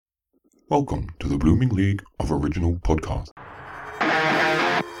Welcome to the Blooming League of Original Podcasts.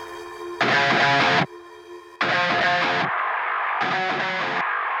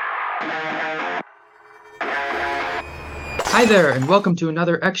 Hi there, and welcome to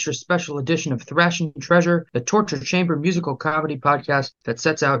another extra special edition of Thrashing Treasure, the torture chamber musical comedy podcast that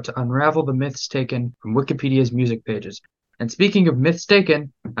sets out to unravel the myths taken from Wikipedia's music pages. And speaking of myths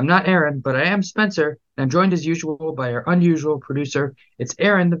taken, I'm not Aaron, but I am Spencer, and I'm joined as usual by our unusual producer. It's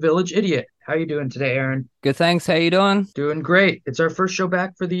Aaron, the village idiot. How you doing today, Aaron? Good, thanks. How you doing? Doing great. It's our first show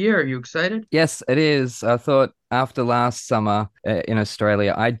back for the year. Are you excited? Yes, it is. I thought after last summer in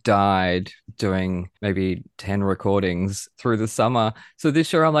Australia, I died doing maybe 10 recordings through the summer. So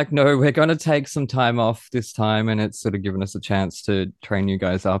this year I'm like, no, we're going to take some time off this time. And it's sort of given us a chance to train you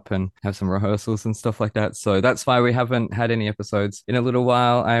guys up and have some rehearsals and stuff like that. So that's why we haven't had any episodes in a little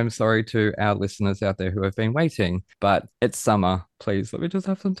while. I am sorry to our listeners out there who have been waiting, but it's summer. Please let me just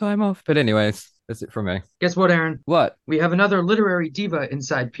have some time off. But anyways, that's it from me. Guess what, Aaron? What? We have another literary diva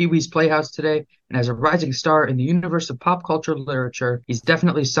inside Pee-wee's Playhouse today, and as a rising star in the universe of pop culture literature, he's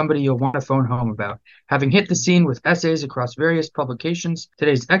definitely somebody you'll want to phone home about. Having hit the scene with essays across various publications,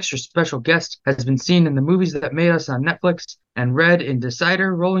 today's extra special guest has been seen in the movies that made us on Netflix and read in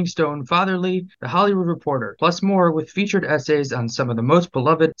Decider, Rolling Stone, Fatherly, The Hollywood Reporter, plus more with featured essays on some of the most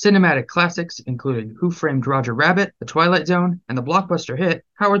beloved cinematic classics, including Who Framed Roger Rabbit, The Twilight Zone, and the blockbuster hit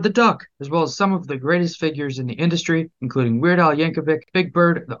Howard the Duck, as well as some of the greatest figures in the industry, including Weird Al Yankovic, Big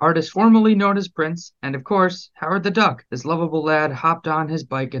Bird, the artist formerly known as Prince, and of course, Howard the Duck. This lovable lad hopped on his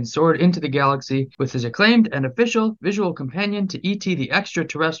bike and soared into the galaxy with his acclaimed and official visual companion to E.T. the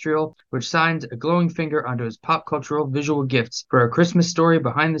Extraterrestrial, which signs a glowing finger onto his pop cultural visual gifts for a Christmas story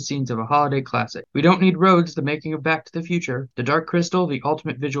behind the scenes of a holiday classic. We Don't Need Roads, the making of Back to the Future, The Dark Crystal, the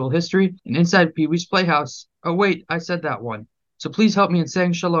ultimate visual history, and Inside Pee-wee's Playhouse. Oh wait, I said that one. So please help me in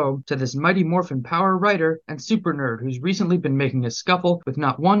saying shalom to this Mighty Morphin Power writer and super nerd who's recently been making a scuffle with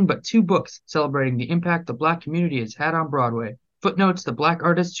not one but two books celebrating the impact the Black community has had on Broadway. Footnotes: The Black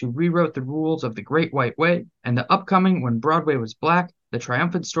Artists Who Rewrote the Rules of the Great White Way, and the upcoming When Broadway Was Black, the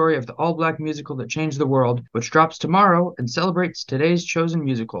triumphant story of the all-black musical that changed the world, which drops tomorrow and celebrates today's chosen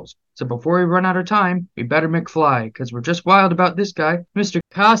musicals. So before we run out of time, we better McFly, because we're just wild about this guy, Mr.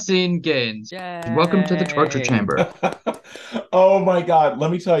 Cassine Gaines. Yay. Welcome to the torture chamber. Oh my God.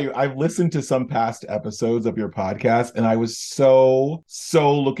 Let me tell you, I've listened to some past episodes of your podcast and I was so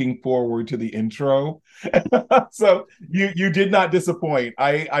looking forward to the intro. So you did not disappoint.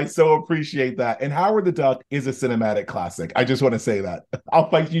 I so appreciate that. And Howard the Duck is a cinematic classic. I just want to say that. I'll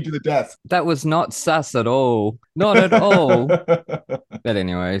fight you to the death. That was not sus at all. Not at all. But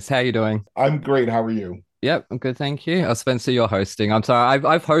anyways, how you doing? I'm great. How are you? Yep, I'm good, thank you. Spencer, you're hosting. I'm sorry,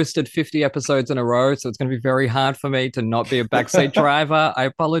 I've hosted 50 episodes in a row, so it's going to be very hard for me to not be a backseat driver. I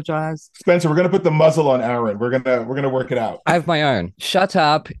apologize. Spencer, we're going to put the muzzle on Aaron. We're gonna work it out. I have my own. Shut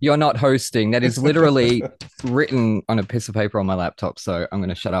up! You're not hosting. That is literally written on a piece of paper on my laptop. So I'm going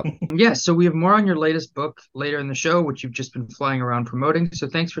to shut up. Yeah, so we have more on your latest book later in the show, which you've just been flying around promoting. So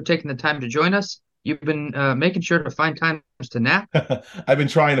thanks for taking the time to join us. You've been making sure to find times to nap. I've been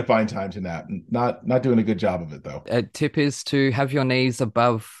trying to find time to nap. Not doing a good job of it, though. A tip is to have your knees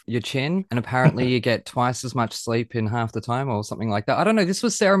above your chin, and apparently you get twice as much sleep in half the time or something like that. I don't know. This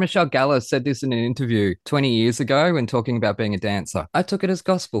was Sarah Michelle Gellar said this in an interview 20 years ago when talking about being a dancer. I took it as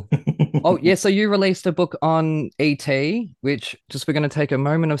gospel. Oh, yeah. So you released a book on E.T., which just we're going to take a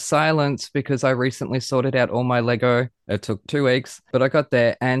moment of silence because I recently sorted out all my Lego. It took 2 weeks, but I got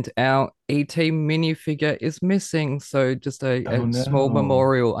there and our E.T. minifigure is missing. So just a small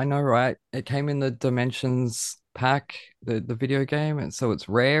memorial. I know, right? It came in the Dimensions pack, the video game, and so it's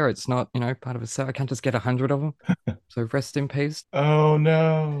rare. It's not, part of a set. I can't just get 100 of them. So rest in peace. Oh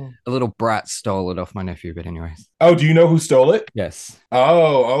no. A little brat stole it off my nephew, but anyways. Oh, do you know who stole it? Yes.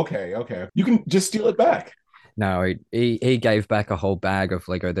 Oh, okay. You can just steal it back. No, he gave back a whole bag of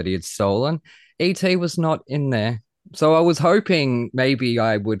Lego that he had stolen. E.T. was not in there. So I was hoping maybe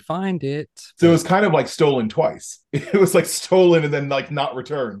I would find it. So it was kind of like stolen twice. It was like stolen and then like not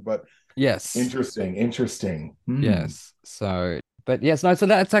returned, but yes. Interesting. Yes. So, but yes, no, so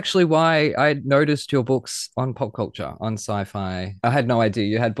that's actually why I noticed your books on pop culture, on sci-fi. I had no idea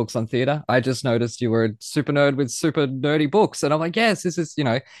you had books on theater. I just noticed you were a super nerd with super nerdy books. And I'm like, yes, this is,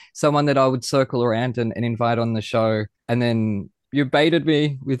 someone that I would circle around and invite on the show. And then you baited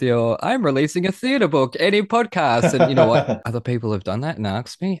me with your, I'm releasing a theater book, any podcast. And you know what? Other people have done that and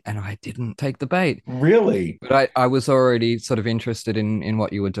asked me, and I didn't take the bait. Really? But I was already sort of interested in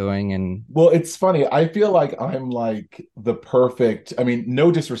what you were doing. And well, it's funny. I feel like I'm like the perfect,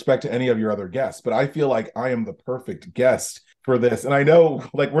 no disrespect to any of your other guests, but I feel like I am the perfect guest for this. And I know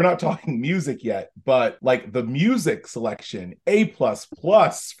like we're not talking music yet, but like the music selection, A plus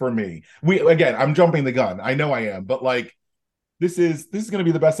plus for me. I'm jumping the gun. I know I am, but like this is gonna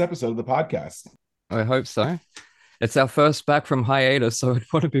be the best episode of the podcast. I hope so. It's our first back from hiatus, so it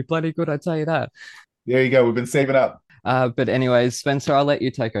would be bloody good, I tell you that. There you go. We've been saving up. But anyways, Spencer, I'll let you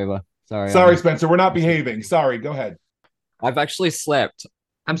take over. Sorry, Spencer. We're not behaving. Sorry. Go ahead. I've actually slept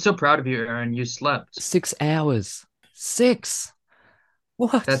I'm so proud of you, Aaron. You slept. 6 hours. 6.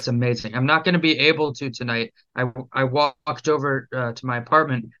 What? That's amazing. I'm not going to be able to tonight. I walked over to my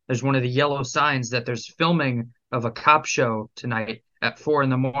apartment. There's one of the yellow signs that there's filming of a cop show tonight at 4 in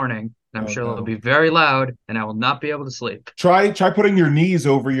the morning. And I'm sure it'll be very loud, and I will not be able to sleep. Try putting your knees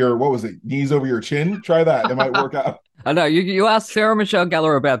over your, what was it? Knees over your chin? Try that. It might work out. I know you asked Sarah Michelle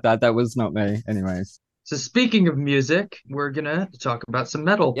Gellar about that. That was not me. Anyways. So speaking of music, we're gonna talk about some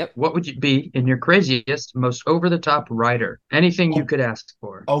metal. Yep. What would you be in your craziest, most over-the-top rider? Anything you could ask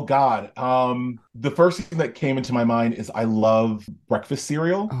for. Oh God. The first thing that came into my mind is I love breakfast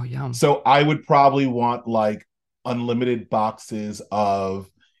cereal. Oh, yum. So I would probably want like unlimited boxes of,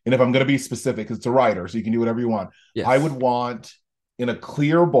 and if I'm gonna be specific, because it's a rider, so you can do whatever you want. Yes. I would want in a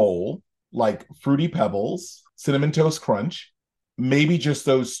clear bowl, like Fruity Pebbles, Cinnamon Toast Crunch, maybe just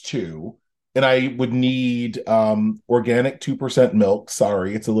those two. And I would need organic 2% milk.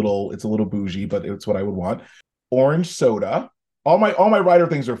 Sorry, it's a little bougie, but it's what I would want. Orange soda. All my rider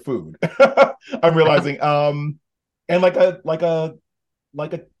things are food. I'm realizing. And like a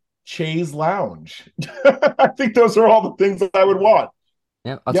chaise lounge. I think those are all the things that I would want.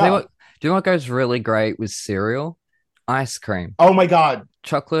 Yeah, I'll tell you what. Do you know what goes really great with cereal? Ice cream. Oh my God.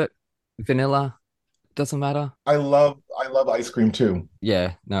 Chocolate, vanilla, doesn't matter. I love ice cream too.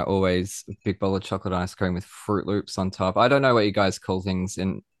 Yeah, no, always a big bowl of chocolate ice cream with Fruit Loops on top. I don't know what you guys call things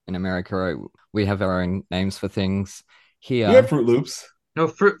in America. We have our own names for things here. We have Fruit Loops. No,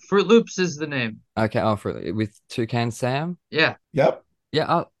 Fruit Loops is the name. Okay, with Toucan Sam. Yeah. Yep.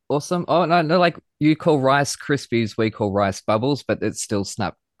 Yeah, awesome. Oh no, like you call Rice Krispies, we call Rice Bubbles, but it's still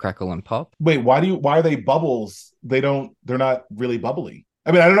Snap, Crackle, and Pop. Wait, why are they bubbles? They're not really bubbly.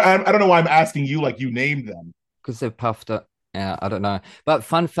 I mean, I don't know why I'm asking you like you named them. Because they're puffed up. Yeah, I don't know. But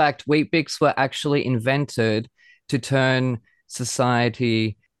fun fact, Wheat Bix were actually invented to turn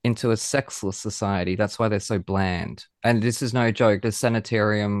society into a sexless society. That's why they're so bland. And this is no joke. The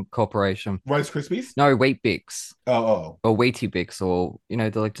Sanitarium Corporation. Rice Krispies? No, Wheat Bix. Oh. Or Wheaty Bix, or they're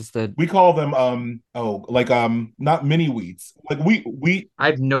like just the. We call them not mini wheats. Like wheat.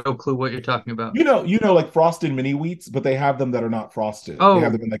 I have no clue what you're talking about. You know, like frosted mini wheats, but they have them that are not frosted. Oh, they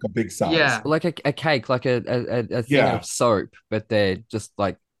have them in like a big size. Yeah. Like a cake, like a thing of soap, but they're just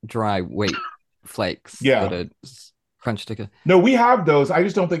like dry wheat flakes that are crunched together. No, we have those. I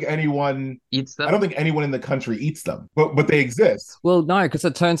just don't think anyone eats them. I don't think anyone in the country eats them, but they exist. Well, no, because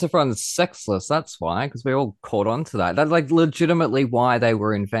it turns everyone sexless. That's why, because we all caught on to that. That's like legitimately why they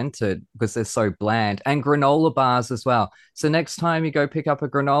were invented, because they're so bland. And granola bars as well. So next time you go pick up a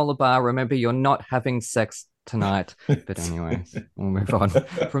granola bar, remember you're not having sex tonight. But anyways, we'll move on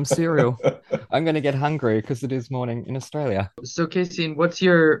from cereal. I'm going to get hungry because it is morning in Australia. So, Casey, what's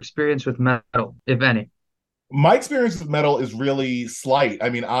your experience with metal, if any? My experience with metal is really slight. I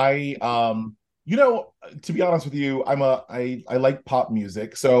mean, to be honest with you, I like pop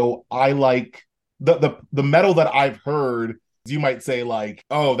music. So I like the metal that I've heard, you might say like,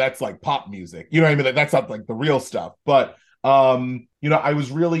 oh, that's like pop music. You know what I mean? Like, that's not like the real stuff. But I was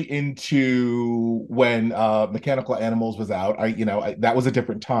really into when Mechanical Animals was out. That was a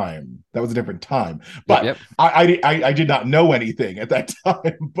different time. But yep. I did not know anything at that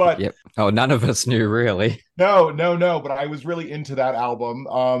time. But yep. Oh, none of us knew really. No. But I was really into that album.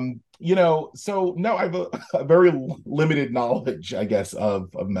 So no, I have a very limited knowledge, I guess, of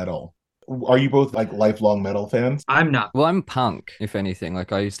metal. Are you both like lifelong metal fans? I'm not. Well, I'm punk, if anything.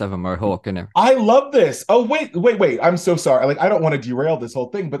 Like I used to have a mohawk and I love this. Oh, wait. I'm so sorry. Like I don't want to derail this whole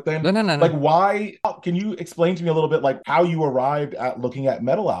thing, but then no. Like why can you explain to me a little bit like how you arrived at looking at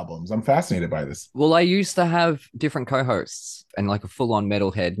metal albums? I'm fascinated by this. Well, I used to have different co-hosts and like a full-on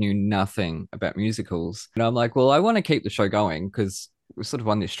metalhead knew nothing about musicals. And I'm like, well, I want to keep the show going because we're sort of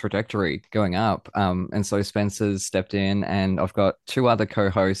on this trajectory going up. And so Spencer's stepped in and I've got 2 other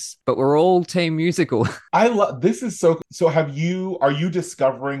co-hosts, but we're all team musical. I love this is so are you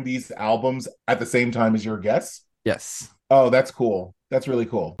discovering these albums at the same time as your guests? Yes. Oh, that's cool. That's really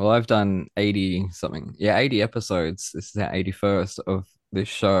cool. Well, I've done 80 episodes. This is our 81st of this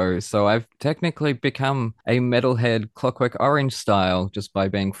show. So I've technically become a metalhead Clockwork Orange style just by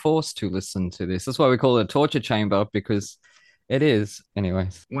being forced to listen to this. That's why we call it a torture chamber, because it is.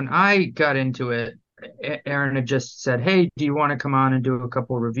 Anyways. When I got into it, Aaron had just said, "Hey, do you want to come on and do a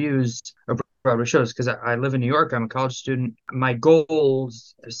couple reviews of Broadway shows?" Because I live in New York, I'm a college student. My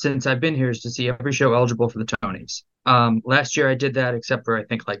goals since I've been here is to see every show eligible for the Tonys. Last year I did that, except for I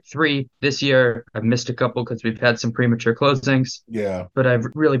think like three. This year I've missed a couple because we've had some premature closings. Yeah. But I've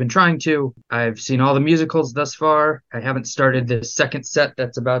really been trying to. I've seen all the musicals thus far. I haven't started the second set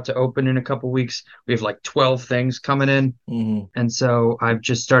that's about to open in a couple weeks. We have like 12 things coming in. Mhm. And so I've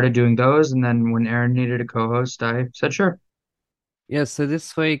just started doing those. And then when Aaron needed a co-host, I said, sure. Yeah, so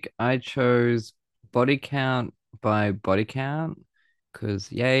this week I chose Body Count by Body Count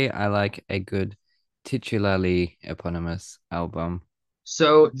because, yay, I like a good titularly eponymous album.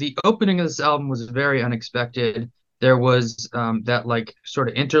 So the opening of this album was very unexpected. There was that like sort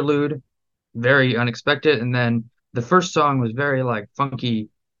of interlude, very unexpected. And then the first song was very like funky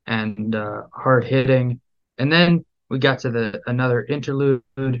and hard hitting. And then we got to the another interlude.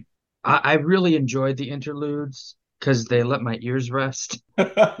 I really enjoyed the interludes because they let my ears rest.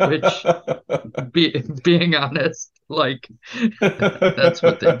 Which, being honest, like that's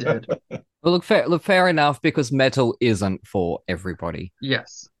what they did. Well, look, fair enough because metal isn't for everybody.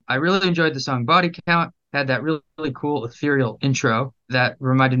 Yes, I really enjoyed the song Body Count. Had that really, really cool ethereal intro that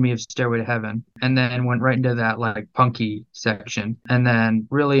reminded me of Stairway to Heaven, and then went right into that like punky section. And then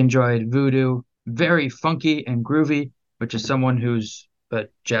really enjoyed Voodoo, very funky and groovy, which is someone who's a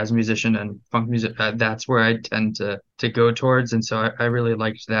jazz musician and funk music. That's where I tend to go towards, and so I really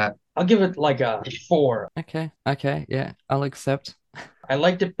liked that. I'll give it like a 4. Okay, yeah, I'll accept. I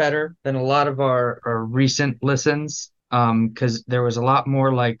liked it better than a lot of our recent listens, because there was a lot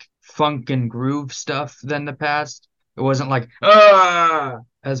more like funk and groove stuff than the past. It wasn't like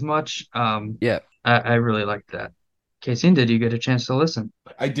as much. Yeah. I really liked that. Casey, did you get a chance to listen?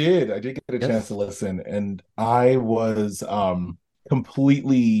 I did. I did get a Yes. chance to listen, and I was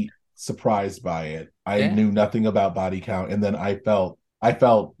completely surprised by it. I Yeah. knew nothing about Body Count, and then I felt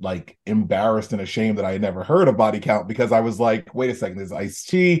like embarrassed and ashamed that I had never heard of Body Count because I was like, wait a second, this is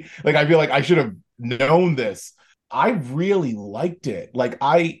Ice-T. Like I feel like I should have known this. I really liked it. Like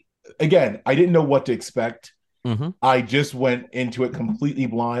I didn't know what to expect. Mm-hmm. I just went into it completely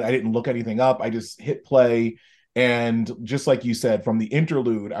blind. I didn't look anything up. I just hit play. And just like you said, from the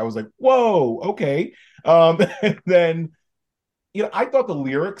interlude, I was like, whoa, okay. And then, I thought the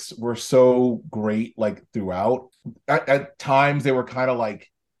lyrics were so great, like throughout. At times, they were kind of like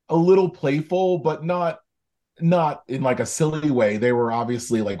a little playful, but not in like a silly way. They were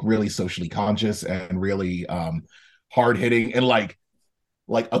obviously like really socially conscious and really hard hitting and like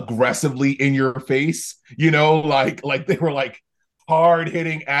aggressively in your face, like they were like hard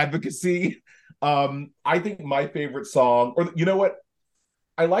hitting advocacy. I think my favorite song, or you know what?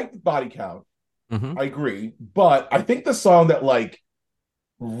 I like the Body Count. Mm-hmm. I agree, but I think the song that like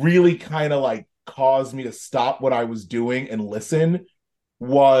really kind of like caused me to stop what I was doing and listen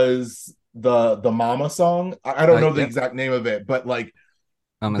was the Mama song. I don't know the exact name of it, but like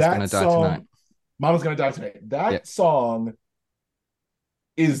Mama's Gonna Die Tonight. Mama's Gonna Die Tonight. That Yep. song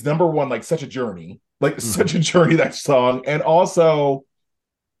is number one, like such a journey, such a journey, that song. And also,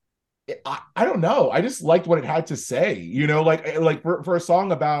 I don't know. I just liked what it had to say, like for a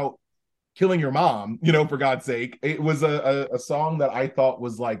song about killing your mom, for God's sake. It was a song that I thought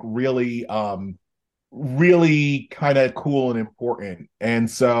was like really, really kind of cool and important. And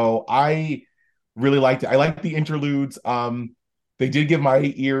so I really liked it. I liked the interludes. They did give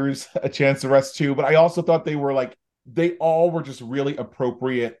my ears a chance to rest too, but I also thought they all were just really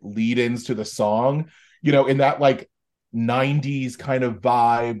appropriate lead-ins to the song, in that like 90s kind of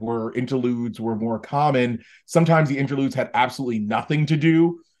vibe where interludes were more common. Sometimes the interludes had absolutely nothing to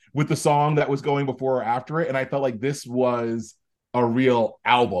do with the song that was going before or after it. And I felt like this was a real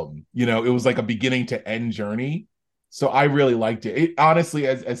album, it was like a beginning to end journey. So I really liked it. It honestly,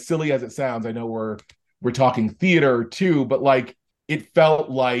 as silly as it sounds, I know we're talking theater too, but like it felt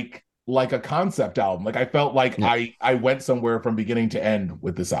like a concept album. Like I felt like I went somewhere from beginning to end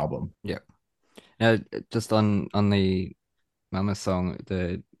with this album. Yeah. Now, just on the Mama song,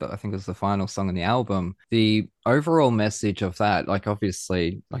 I think it was the final song on the album, the overall message of that, like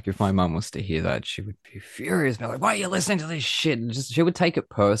obviously, like if my mum was to hear that, she would be furious, be like, why are you listening to this shit? And she would take it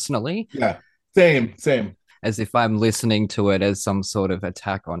personally. Yeah, same. As if I'm listening to it as some sort of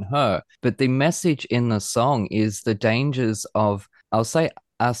attack on her. But the message in the song is the dangers of, I'll say,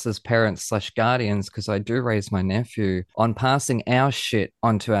 us as parents / guardians, because I do raise my nephew, on passing our shit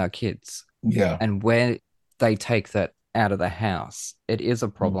onto our kids. Yeah. And where they take that out of the house, it is a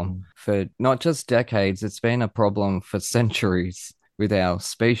problem for not just decades, it's been a problem for centuries with our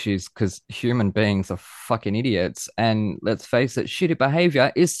species because human beings are fucking idiots. And let's face it, shitty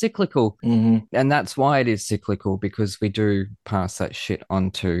behavior is cyclical. Mhm. And that's why it is cyclical, because we do pass that shit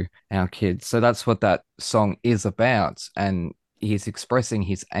on to our kids. So that's what that song is about. And he's expressing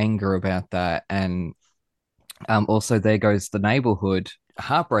his anger about that. And also, There Goes the Neighborhood,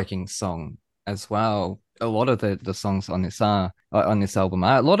 heartbreaking song as well. A lot of the songs on this album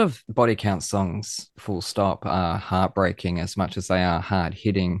are a lot of Body Count songs, full stop, are heartbreaking as much as they are hard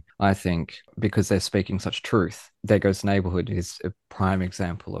hitting, I think, because they're speaking such truth. There Goes the Neighborhood is a prime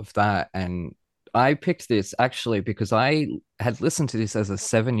example of that. And I picked this actually because I had listened to this as a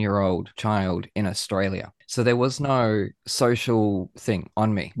 7-year-old child in Australia. So there was no social thing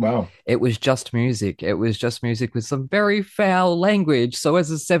on me. Wow. It was just music. It was just music with some very foul language. So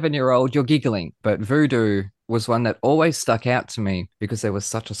as a 7-year-old, you're giggling. But Voodoo was one that always stuck out to me because there was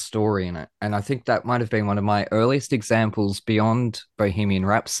such a story in it. And I think that might have been one of my earliest examples beyond Bohemian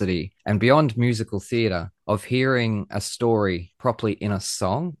Rhapsody and beyond musical theatre of hearing a story properly in a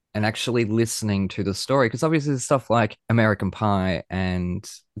song and actually listening to the story. Because obviously there's stuff like American Pie and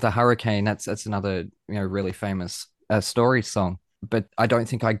The Hurricane. That's another, really famous story song. But I don't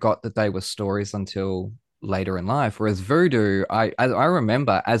think I got that they were stories until later in life. Whereas Voodoo, I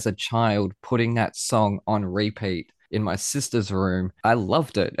remember as a child putting that song on repeat in my sister's room. I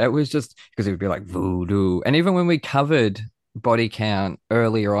loved it. It was just because it would be like Voodoo. And even when we covered Body Count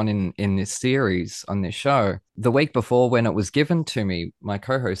earlier on in this series, on this show, the week before when it was given to me, my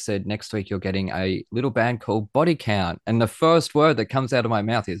co-host said, next week you're getting a little band called Body Count. And the first word that comes out of my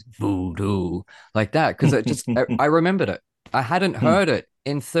mouth is Voodoo, like that. Because it just, I remembered it. I hadn't heard it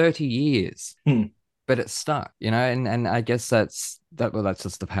in 30 years. But it stuck, and I guess that's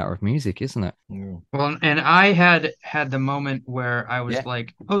just the power of music, isn't it? Yeah. Well, and I had the moment where I was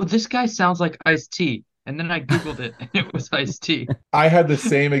like, oh, this guy sounds like Ice-T. And then I Googled it and it was Ice-T. I had the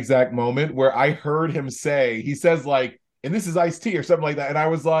same exact moment where I heard him say, he says like, and this is Ice-T or something like that. And I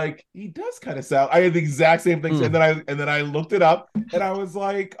was like, he does kind of sound, I had the exact same thing. And then I looked it up and I was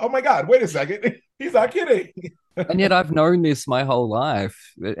like, oh my God, wait a second. He's not kidding. And yet I've known this my whole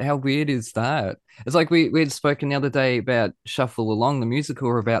life. How weird is that? It's like we had spoken the other day about Shuffle Along, the musical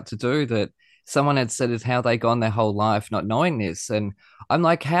we're about to do, that someone had said is how they gone their whole life not knowing this. And I'm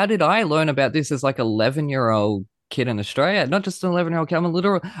like, how did I learn about this as like 11-year-old kid in Australia? Not just an 11-year-old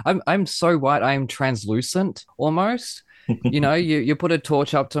kid. I'm so white. I am translucent almost. You put a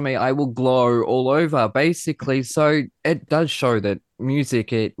torch up to me, I will glow all over, basically. So it does show that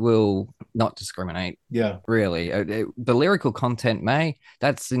music, it will not discriminate. Yeah, really. The lyrical content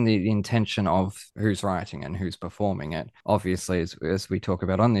that's in the intention of who's writing and who's performing it, obviously, as we talk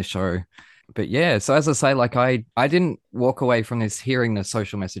about on this show. But yeah, so as I say, like I didn't walk away from this hearing the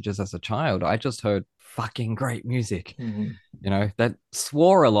social messages as a child. I just heard fucking great music, that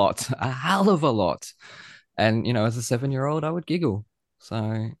swore a lot, a hell of a lot. And, as a 7-year-old, I would giggle.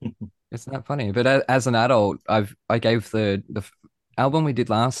 So it's not funny. But as an adult, I gave the album we did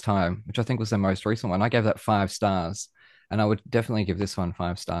last time, which I think was the most recent one, I gave that 5 stars. And I would definitely give this one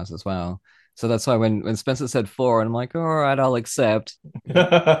 5 stars as well. So that's why when Spencer said 4, and I'm like, all right, I'll accept.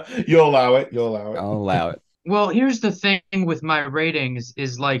 You'll allow it. I'll allow it. Well, here's the thing with my ratings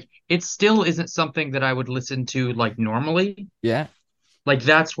is like, it still isn't something that I would listen to like normally. Yeah. Like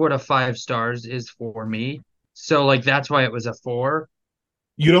that's what a 5 stars is for me. So like that's why it was a 4.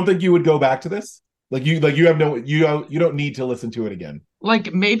 You don't think you would go back to this? You don't need to listen to it again.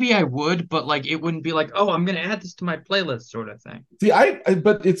 Like maybe I would, but like it wouldn't be like, oh, I'm gonna add this to my playlist sort of thing. See,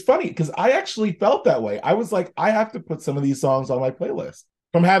 but it's funny because I actually felt that way. I was like, I have to put some of these songs on my playlist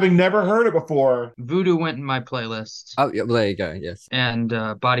from having never heard it before. Voodoo went in my playlist. Oh, yeah, well, there you go. Yes. And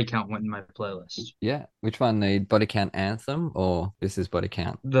Body Count went in my playlist. Yeah. Which one? The Body Count Anthem or This Is Body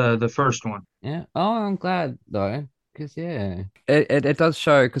Count? The first one. Yeah. Oh, I'm glad though. Because yeah, it does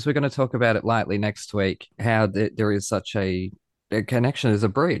show, because we're going to talk about it lightly next week, how there is such a connection. There's a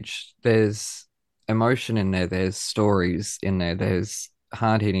bridge. There's emotion in there. There's stories in there. There's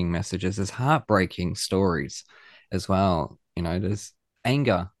hard-hitting messages. There's heartbreaking stories as well. There's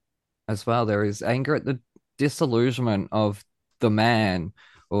anger as well. There is anger at the disillusionment of the man,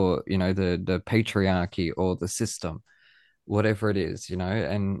 or the patriarchy or the system, whatever it is,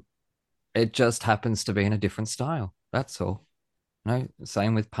 and it just happens to be in a different style. That's all.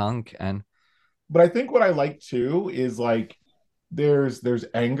 Same with punk. But I think what I like too is like there's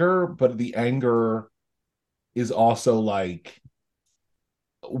anger, but the anger is also like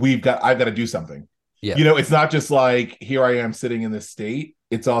I've got to do something. Yeah. It's not just like here I am sitting in this state.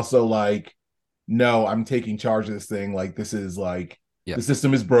 It's also like, no, I'm taking charge of this thing. Like this is like the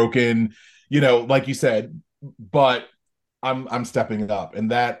system is broken, like you said, but I'm stepping up,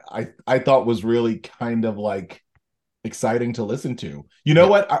 and that I thought was really kind of like exciting to listen to. You know Yeah.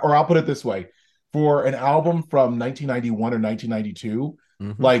 what? Or I'll put it this way: for an album from 1991 or 1992,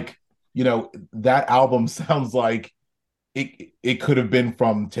 Mhm. like, that album sounds like it could have been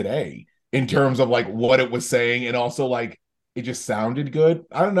from today in Yeah. terms of like what it was saying, and also like it just sounded good.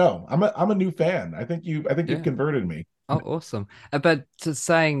 I don't know. I'm a new fan. I think you've Yeah. converted me. Oh, awesome. But to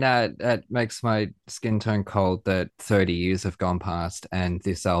saying that, that makes my skin turn cold that 30 years have gone past and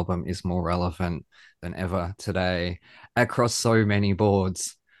this album is more relevant than ever today across so many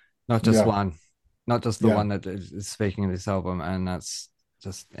boards, not just Yeah. one, not just the Yeah. one that is speaking of this album. And that's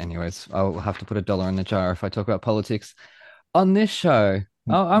just, anyways, I'll have to put a dollar in the jar if I talk about politics on this show.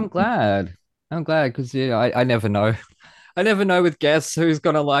 Oh, I'm glad. I'm glad because, yeah, I never know. I never know with guests who's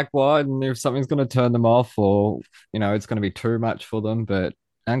gonna like what and if something's gonna turn them off or it's gonna be too much for them. But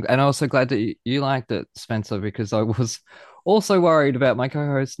and I'm also glad that you liked it, Spencer, because I was also worried about my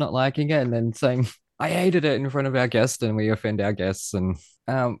co-host not liking it and then saying I hated it in front of our guest and we offend our guests. And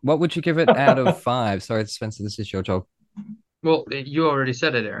what would you give it out of five? Sorry, Spencer, this is your job. Well, you already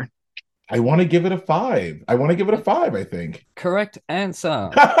said it, Aaron. I want to give it a 5. I want to give it a 5, I think. Correct answer.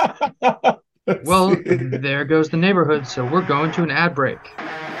 Let's Well, see. there goes the neighborhood, so we're going to an ad break.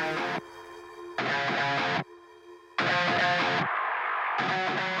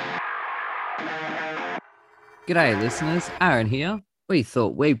 G'day, listeners. Aaron here. We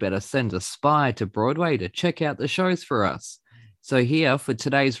thought we better send a spy to Broadway to check out the shows for us. So here for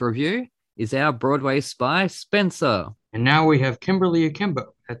today's review is our Broadway spy, Spencer. And now we have Kimberly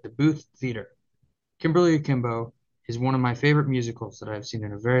Akimbo at the Booth Theater. Kimberly Akimbo is one of my favorite musicals that I've seen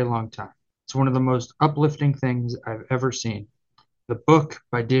in a very long time. It's one of the most uplifting things I've ever seen. The book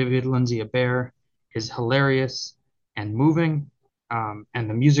by David Lindsay-Abaire is hilarious and moving, and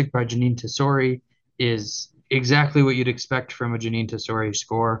the music by Janine Tesori is exactly what you'd expect from a Janine Tesori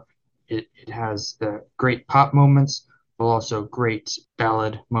score. It has the great pop moments, but also great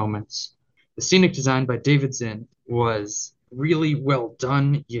ballad moments. The scenic design by David Zinn was really well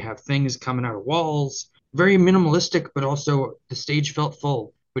done. You have things coming out of walls, very minimalistic, but also the stage felt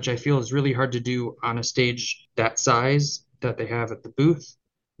full, which I feel is really hard to do on a stage that size that they have at the booth.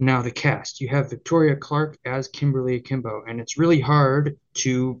 Now, the cast, you have Victoria Clark as Kimberly Akimbo, and it's really hard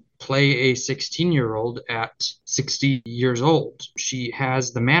to play a 16-year-old at 60 years old. She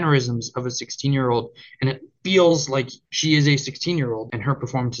has the mannerisms of a 16-year-old, and it feels like she is a 16-year-old, and her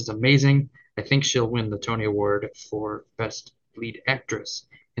performance is amazing. I think she'll win the Tony Award for Best Lead Actress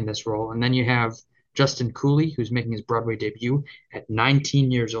in this role. And then you have Justin Cooley, who's making his Broadway debut at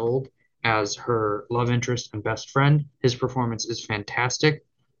 19 years old as her love interest and best friend. His performance is fantastic.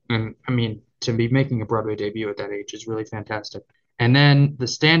 And I mean, to be making a Broadway debut at that age is really fantastic. And then the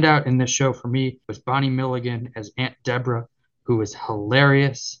standout in this show for me was Bonnie Milligan as Aunt Deborah, who is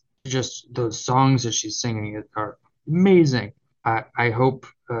hilarious. Just those songs that she's singing are amazing. I hope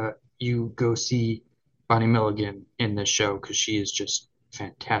you go see Bonnie Milligan in this show because she is just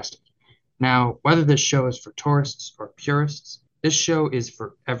fantastic. Now, whether this show is for tourists or purists, this show is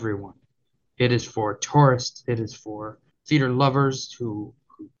for everyone. It is for tourists. It is for theater lovers who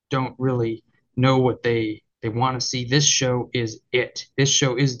don't really know what they want to see. This show is it. This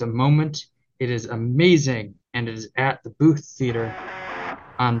show is the moment. It is amazing, and it is at the Booth Theater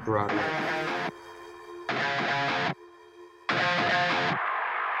on Broadway.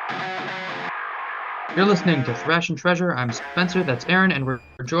 You're listening to Thrash and Treasure. I'm Spencer, that's Aaron, and we're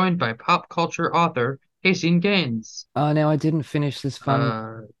joined by pop culture author Hayseen Gaines. Oh, now I didn't finish this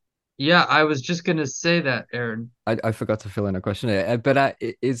fun. Yeah, I was just gonna say that, Aaron. I forgot to fill in a questionnaire. But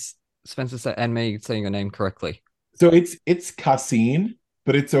is Spencer and me saying your name correctly? So it's Cassine,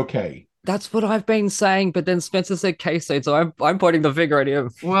 but it's okay. That's what I've been saying, but then Spencer said K-State, so I'm pointing the finger at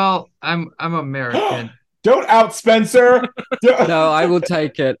him. Well, I'm American. Don't out Spencer. No, I will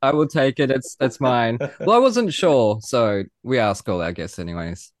take it. I will take it. It's mine. Well, I wasn't sure, so we ask all our guests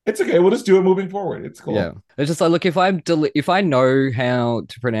anyways. It's okay. We'll just do it moving forward. It's cool. Yeah, it's just like, look, if I know how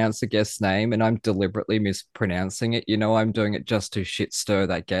to pronounce a guest's name and I'm deliberately mispronouncing it, I'm doing it just to shit stir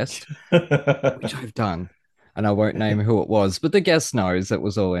that guest, which I've done. And I won't name who it was, but the guest knows it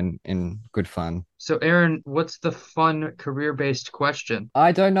was all in good fun. So, Aaron, what's the fun career-based question?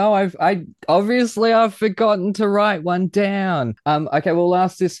 I don't know. I obviously I've forgotten to write one down. Okay, we'll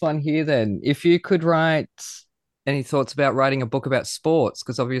ask this one here then. If you could write any thoughts about writing a book about sports,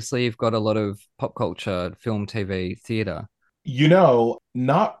 because obviously you've got a lot of pop culture, film, TV, theater.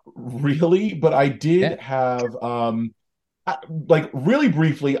 Not really, but I did have like really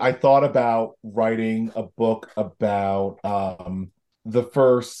briefly, I thought about writing a book about the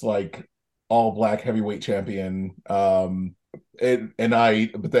first like all black heavyweight champion. But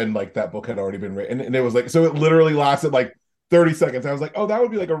then like that book had already been written, and it was like, so it literally lasted like 30 seconds. I was like, oh, that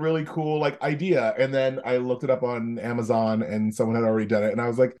would be like a really cool like idea. And then I looked it up on Amazon and someone had already done it. And I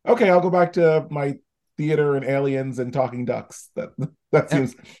was like, okay, I'll go back to my theater and aliens and talking ducks. That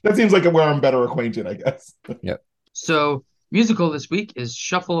seems like where I'm better acquainted, I guess. Yep. So musical this week is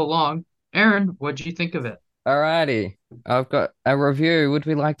Shuffle Along. Aaron, what'd you think of it? Alrighty. I've got a review. Would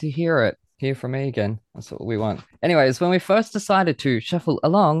we like to hear it? Hear from me again. That's what we want. Anyways, when we first decided to shuffle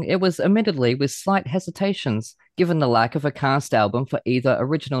along, it was admittedly with slight hesitations, given the lack of a cast album for either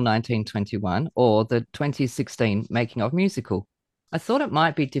original 1921 or the 2016 Making of musical. I thought it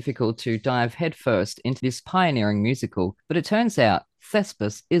might be difficult to dive headfirst into this pioneering musical, but it turns out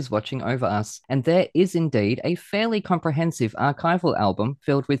Thespis is watching over us, and there is indeed a fairly comprehensive archival album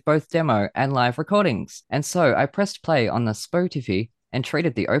filled with both demo and live recordings. And so I pressed play on the Spotify and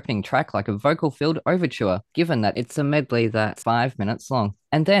treated the opening track like a vocal-filled overture, given that it's a medley that's 5 minutes long.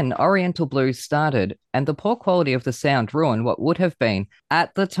 And then Oriental Blues started, and the poor quality of the sound ruined what would have been,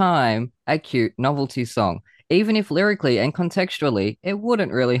 at the time, a cute novelty song. Even if lyrically and contextually, it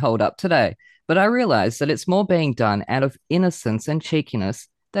wouldn't really hold up today. But I realized that it's more being done out of innocence and cheekiness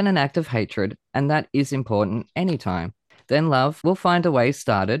than an act of hatred, and that is important anytime. Then Love Will Find a Way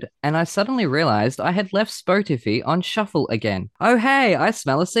started, and I suddenly realized I had left Spotify on shuffle again. Oh hey, I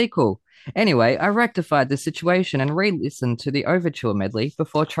smell a sequel. Anyway, I rectified the situation and re-listened to the overture medley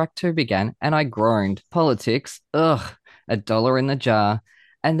before track 2 began, and I groaned. Politics, ugh, $1 in the jar.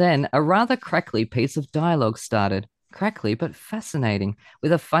 And then a rather crackly piece of dialogue started. Crackly, but fascinating,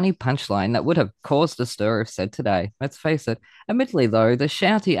 with a funny punchline that would have caused a stir if said today. Let's face it. Admittedly, though, the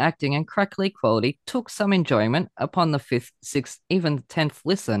shouty acting and crackly quality took some enjoyment upon the 5th, 6th, even 10th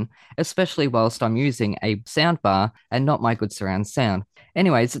listen, especially whilst I'm using a soundbar and not my good surround sound.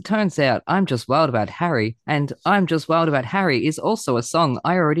 Anyways, it turns out I'm Just Wild About Harry, and I'm Just Wild About Harry is also a song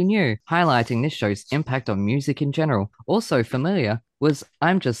I already knew, highlighting this show's impact on music in general. Also familiar was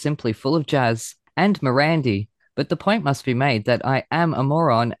I'm Just Simply Full of Jazz and Mirandy. But the point must be made that I am a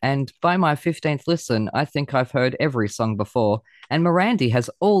moron, and by my 15th listen, I think I've heard every song before, and Mirandy has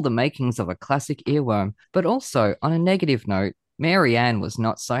all the makings of a classic earworm. But also, on a negative note, Mary Ann was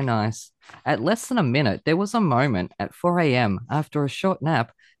not so nice. At less than a minute, there was a moment at 4 a.m. after a short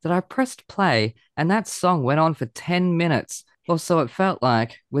nap that I pressed play, and that song went on for 10 minutes, or so it felt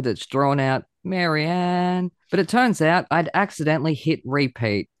like, with its drawn-out Mary Ann. But it turns out I'd accidentally hit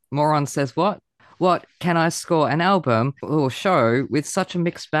repeat. Moron says what? What can I score an album or show with such a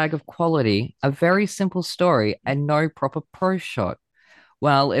mixed bag of quality, a very simple story, and no proper pro shot?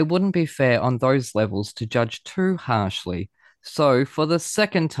 Well, it wouldn't be fair on those levels to judge too harshly. So, for the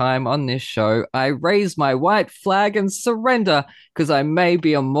second time on this show, I raise my white flag and surrender, because I may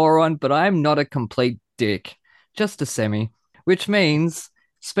be a moron, but I'm not a complete dick. Just a semi, which means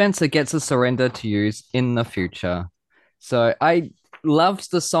Spencer gets a surrender to use in the future. So, I loved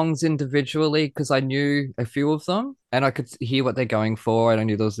the songs individually because I knew a few of them and I could hear what they're going for. And I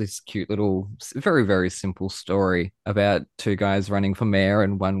knew there was this cute little, very, very simple story about two guys running for mayor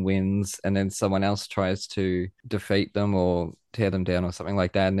and one wins and then someone else tries to defeat them or tear them down or something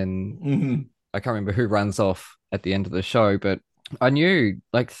like that. And then I can't remember who runs off at the end of the show, but I knew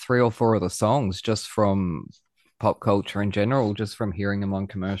like 3 or 4 of the songs just from pop culture in general, just from hearing them on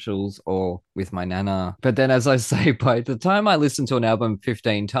commercials or with my nana. But then, as I say, by the time I listen to an album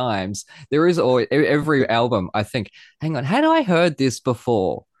 15 times, there is always, every album, I think, hang on, had I heard this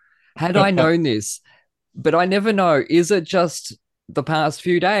before? Had I known this? But I never know, is it just the past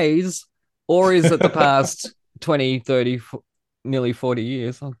few days or is it the past 20, 30, nearly 40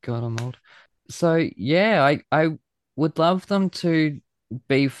 years? Oh, God, I'm old. So, yeah, I would love them to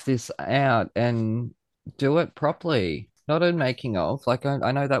beef this out and do it properly, not a making of. Like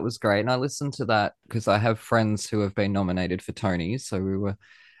I know that was great, and I listened to that because I have friends who have been nominated for Tonys, so we were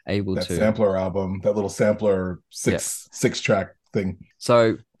able that to sampler album, that little sampler six track thing.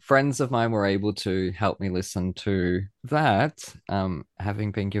 So friends of mine were able to help me listen to that.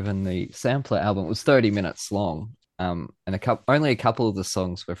 Having been given the sampler album, it was 30 minutes long, and only a couple of the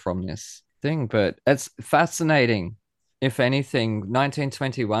songs were from this thing, but it's fascinating. If anything,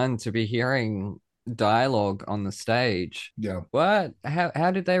 1921 to be hearing dialogue on the stage. Yeah. What? How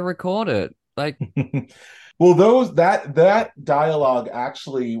did they record it? Like well, that dialogue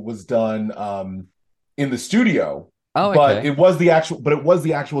actually was done in the studio. Oh, okay. But it was the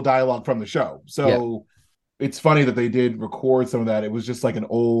actual dialogue from the show. So It's funny that they did record some of that. It was just like an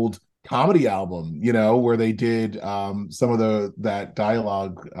old comedy album, where they did some of that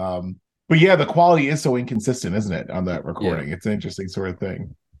dialogue. But yeah, the quality is so inconsistent, isn't it, on that recording? It's an interesting sort of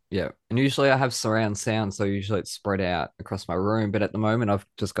thing. Yeah. And usually I have surround sound, so usually it's spread out across my room. But at the moment, I've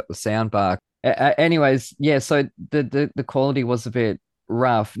just got the sound bar. Anyways, yeah. So the quality was a bit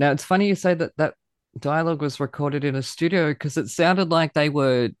rough. Now it's funny you say that that dialogue was recorded in a studio because it sounded like they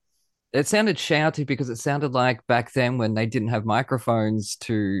were. It sounded shouty because it sounded like back then when they didn't have microphones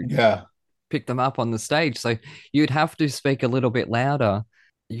to Yeah. pick them up on the stage. So you'd have to speak a little bit louder.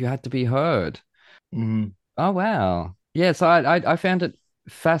 You had to be heard. Mhm. Oh wow. Yeah, so I found it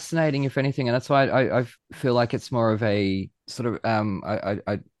fascinating, if anything, and that's why I feel like it's more of a sort of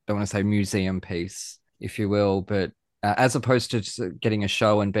I don't want to say museum piece, if you will, but as opposed to just getting a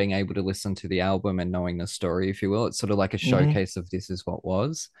show and being able to listen to the album and knowing the story, if you will, it's sort of like a Mhm. showcase of this is what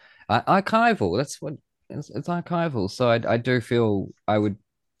was archival. That's what it's archival. So I do feel I would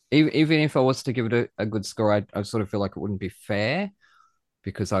even if I was to give it a good score, I sort of feel like it wouldn't be fair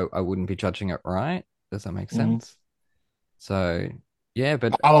because I wouldn't be judging it right. Does that make Mhm. sense? So yeah,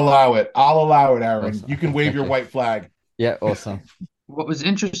 but I'll allow it. I'll allow it, Aaron. awesome. You can Okay, wave thank your you. white flag. Yeah, awesome. What was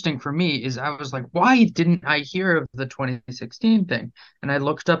interesting for me is I was like, why didn't I hear of the 2016 thing? And I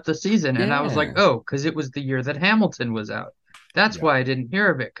looked up the season and I was like, Yeah. oh, because it was the year that Hamilton was out. That's Yeah. why I didn't hear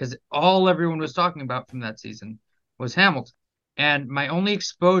of it, because all everyone was talking about from that season was Hamilton. And my only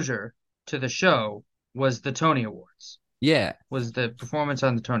exposure to the show was the Tony Awards, Yeah. was the performance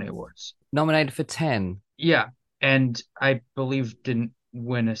on the Tony Awards. Nominated for 10 Yeah. And I believe didn't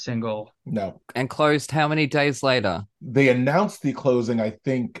win a single. No. and closed how many days later? They announced the closing, I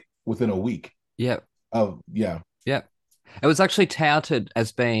think, within a week Yep. of, yeah. Yep. It was actually touted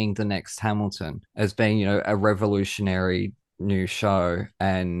as being the next Hamilton, as being, a revolutionary new show,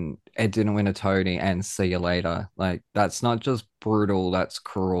 and it didn't win a Tony, and see you later. Like, that's not just brutal, that's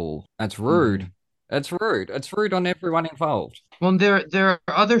cruel. That's rude. Mhm. It's rude. It's rude on everyone involved. Well, there are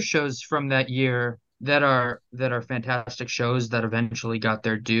other shows from that year that are fantastic shows that eventually got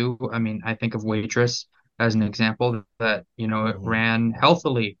their due. I mean, I think of Waitress as an example that, it Mhm. ran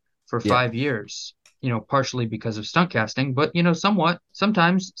healthily for Yeah. 5 years, partially because of stunt casting, but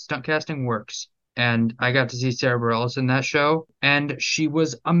sometimes stunt casting works. And I got to see Sarah Bareilles in that show, and she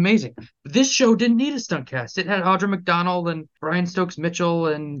was amazing. This show didn't need a stunt cast. It had Audra McDonald and Brian Stokes Mitchell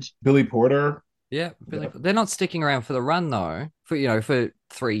and Billy Porter. Yeah, Yeah. they're not sticking around for the run though. For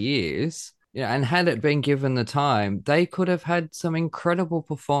 3 years, and had it been given the time, they could have had some incredible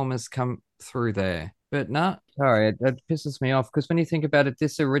performers come through there. But no, sorry, it pisses me off because when you think about it,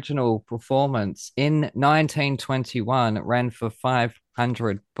 this original performance in 1921 ran for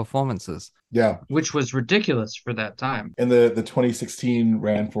 500 performances. Yeah. which was ridiculous for that time. And the 2016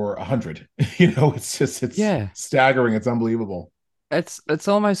 ran for 100. It's Yeah, staggering. It's unbelievable. it's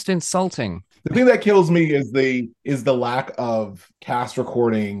almost insulting. The thing that kills me is the lack of cast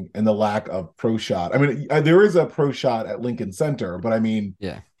recording and the lack of pro shot. I mean, there is a pro shot at Lincoln Center, but I mean,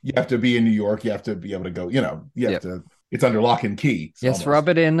 Yeah. you have to be in New York. You have to be able to go. You have Yep. to. It's under lock and key. Yes, rub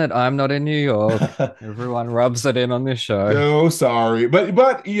it in that I'm not in New York. Almost. Everyone rubs it in on this show. So sorry,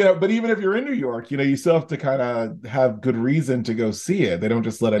 but even if you're in New York, you still have to kind of have good reason to go see it. They don't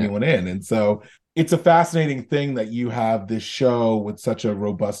just let Yeah. anyone in, and so it's a fascinating thing that you have this show with such a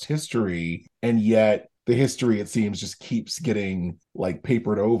robust history, and yet the history, it seems, just keeps getting like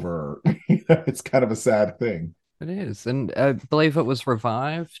papered over. It's kind of a sad thing. It is, and I believe it was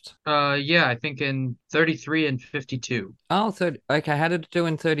revived. Yeah, I think in 33 and 52. Oh, okay. How did it do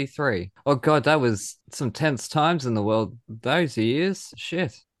in 33? Oh God, that was some tense times in the world those years.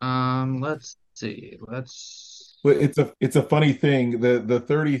 Shit. Let's see. Let's. But it's a funny thing. The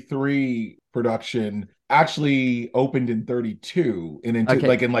 33 production actually opened in 32 and into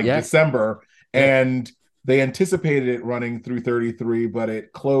Okay. in Yeah. December, Yeah. and they anticipated it running through 33, but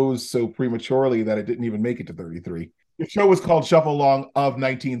it closed so prematurely that it didn't even make it to 33. The show was called Shuffle Along of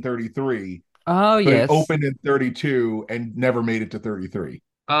 1933, Oh but it yes. opened in 32 and never made it to 33.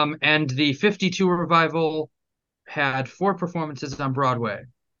 And the 52 revival had 4 performances on Broadway.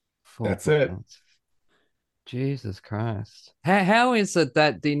 That's it. Jesus Christ. How is it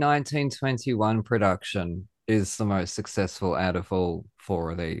that the 1921 production is the most successful out of all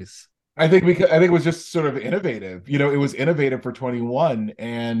 4 of these? I think it was just sort of innovative. It was innovative for 21,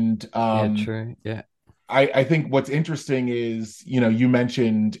 and Yeah, true. Yeah. I think what's interesting is, you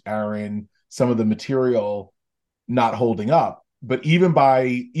mentioned, Aaron, some of the material not holding up, but even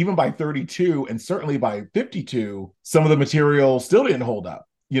by 32 and certainly by 52, some of the material still didn't hold up,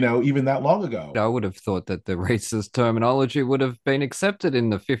 even that long ago. I would have thought that the racist terminology would have been accepted in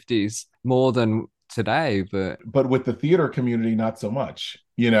the 50s more than today, but with the theater community, not so much.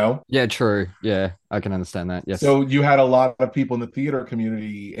 yeah, true. Yeah, I can understand that. Yes. So you had a lot of people in the theater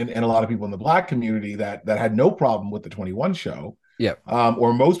community and a lot of people in the Black community that had no problem with the 21 show. Yeah.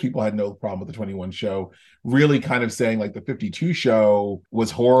 Or most people had no problem with the 21 show, really kind of saying like the 52 show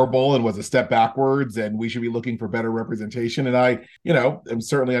was horrible and was a step backwards and we should be looking for better representation. And I, am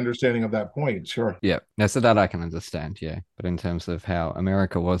certainly understanding of that point. Sure. Yeah. Now, so that I can understand. Yeah. But in terms of how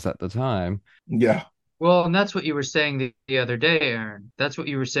America was at the time. Yeah. Well, and that's what you were saying the other day, Aaron. That's what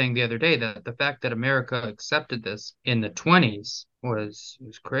you were saying the other day, that the fact that America accepted this in the 20s was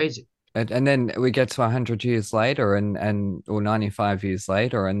crazy. And then we get to 100 years later or 95 years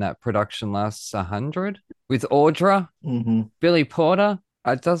later, and that production lasts 100 with Audra, Billy Porter.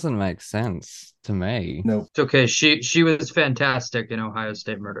 It doesn't make sense to me. No. It's okay. She was fantastic in Ohio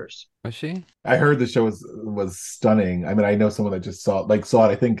State Murders. Was she? I heard the show was stunning. I mean, I know someone that just saw it,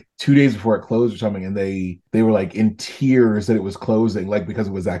 I think 2 days before it closed or something, and they were like in tears that it was closing, like because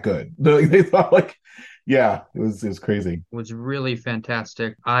it was that good. They thought like, yeah, it was crazy. It was really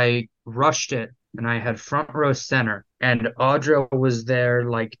fantastic. I rushed it and I had front row center, and Audra was there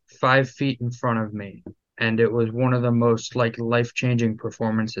like 5 feet in front of me. And it was one of the most like life-changing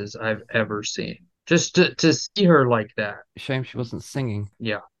performances I've ever seen. Just to see her like that. Shame she wasn't singing.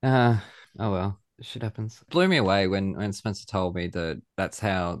 Yeah. Oh well, shit happens. Blew me away when Spencer told me that that's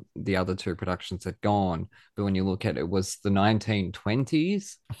how the other two productions had gone. But when you look at it, was the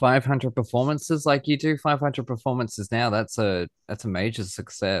 1920s, 500 performances. Like, you do 500 performances now, that's a major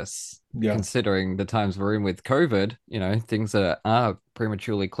success. Yeah. Considering the times we're in with COVID, things are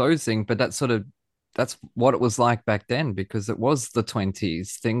prematurely closing, but that's what it was like back then, because it was the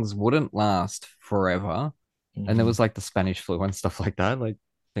 20s. Things wouldn't last forever. And there was like the Spanish flu and stuff like that, like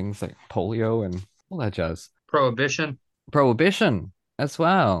things like polio and all that jazz. Prohibition As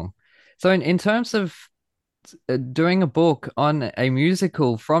well. So in terms of doing a book on a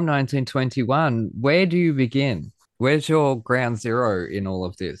musical from 1921, where do you begin? Where's your ground zero in all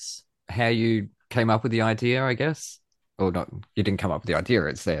of this? How you came up with the idea, I guess? Or not, you didn't come up with the idea,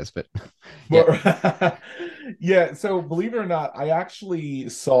 it's theirs, but yeah. Yeah, so believe it or not, I actually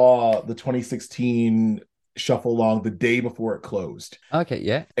saw the 2016 Shuffle Along the day before it closed. Okay,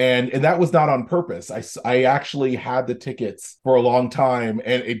 yeah. And that was not on purpose. I actually had the tickets for a long time,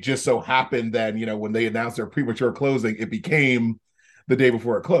 and it just so happened then, when they announced their premature closing, it became the day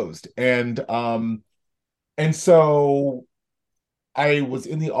before it closed. And so I was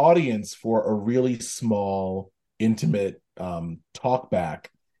in the audience for a really small, intimate talk back,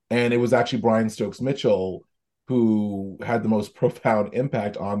 and it was actually Brian Stokes Mitchell who had the most profound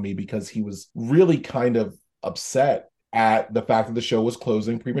impact on me, because he was really kind of upset at the fact that the show was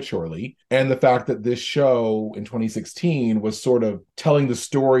closing prematurely, and the fact that this show in 2016 was sort of telling the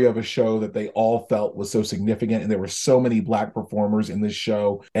story of a show that they all felt was so significant, and there were so many Black performers in this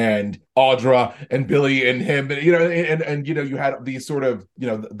show, and Audra and Billy and him, and you had these sort of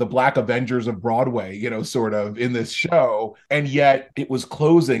the Black Avengers of Broadway, sort of in this show, and yet it was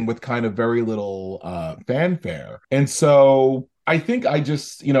closing with kind of very little fanfare. And so I think I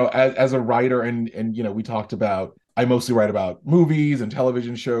just, as a writer, and we talked about, I mostly write about movies and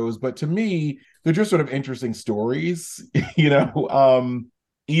television shows, but to me, they're just sort of interesting stories, even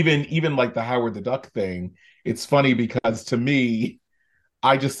like the Howard the Duck thing. It's funny because to me,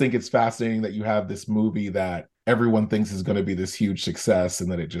 I just think it's fascinating that you have this movie that everyone thinks is going to be this huge success and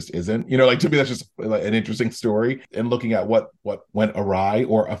that it just isn't. Like, to me, that's just like an interesting story, and looking at what went awry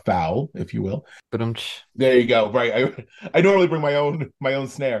or afoul, if you will. But there you go. Right. I normally bring my own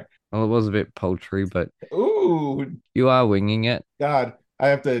snare. Well, it was a bit paltry, but ooh, you are winging it. God, I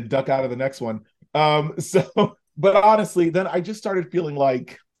have to duck out of the next one. But honestly, then I just started feeling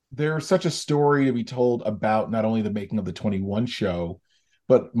like there's such a story to be told about not only the making of the 21 show,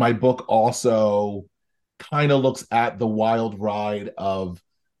 but my book also kind of looks at the wild ride of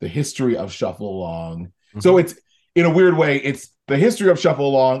the history of Shuffle Along. Mm-hmm. So it's, in a weird way, it's the history of Shuffle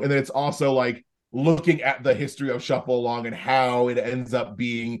Along, and then it's also like looking at the history of Shuffle Along and how it ends up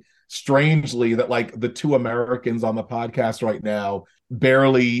being, strangely, that like the two Americans on the podcast right now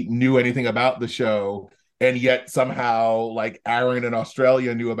barely knew anything about the show, and yet somehow like Aaron in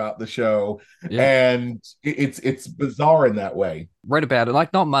Australia knew about the show. Yeah. And it's bizarre in that way. Read about it,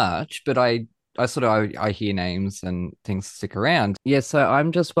 like not much, but I hear names and things stick around. Yeah, so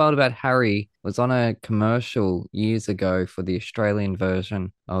I'm just wild about Harry was on a commercial years ago for the Australian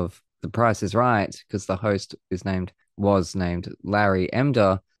version of The Price is Right, because the host was named Larry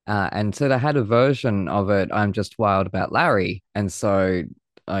Emder. And so they had a version of it, I'm Just Wild About Larry. And so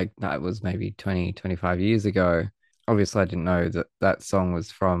that was maybe 20, 25 years ago. Obviously, I didn't know that song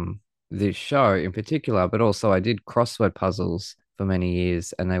was from this show in particular, but also I did crossword puzzles for many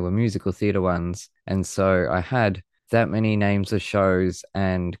years, and they were musical theatre ones. And so I had that many names of shows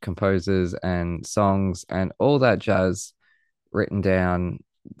and composers and songs and all that jazz written down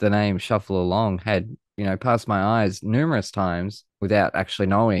the name Shuffle Along had, passed my eyes numerous times without actually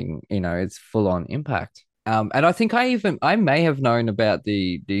knowing, its full on impact. And I think I may have known about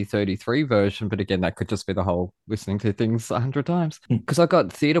the D33 version, but again, that could just be the whole listening to things 100 times because I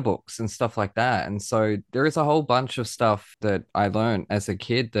got theater books and stuff like that. And so there is a whole bunch of stuff that I learned as a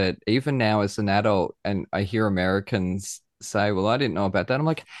kid that even now as an adult, and I hear Americans say, well, I didn't know about that. I'm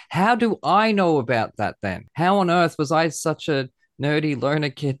like, how do I know about that then? How on earth was I such a nerdy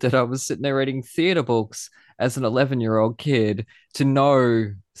learner kid that I was sitting there reading theater books as an 11-year-old kid to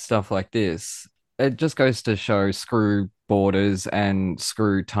know stuff like this? It just goes to show screw borders and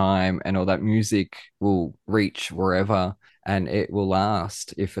screw time and all that. Music will reach wherever and it will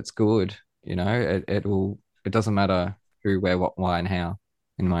last if it's good. It doesn't matter who, where, what, why, and how,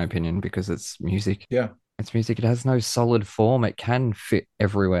 in my opinion, because it's music. Yeah. It's music. It has no solid form. It can fit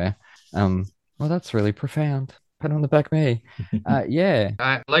everywhere. Well, that's really profound. Pat on the back, me. Yeah.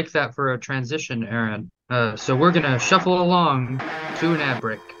 I like that for a transition, Aaron. So we're going to shuffle along to an ad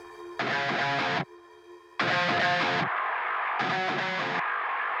break.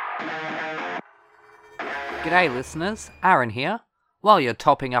 G'day listeners, Aaron here. While you're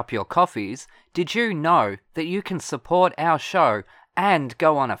topping up your coffees, did you know that you can support our show and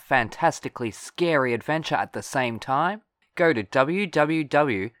go on a fantastically scary adventure at the same time? Go to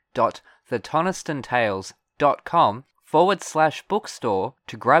www.thetonistantales.com/bookstore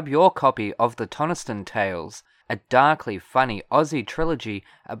to grab your copy of The Toniston Tales, a darkly funny Aussie trilogy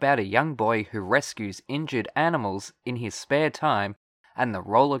about a young boy who rescues injured animals in his spare time and the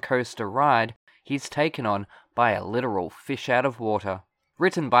roller coaster ride he's taken on by a literal fish out of water.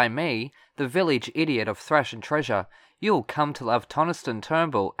 Written by me, the village idiot of Thrash and Treasure, you'll come to love Toniston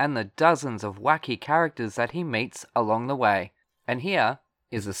Turnbull and the dozens of wacky characters that he meets along the way. And here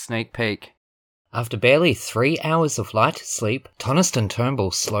is a sneak peek. After barely 3 hours of light sleep, Toniston Turnbull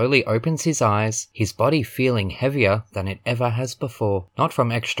slowly opens his eyes, his body feeling heavier than it ever has before. Not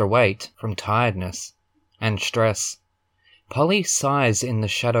from extra weight, from tiredness and stress. Polly sighs in the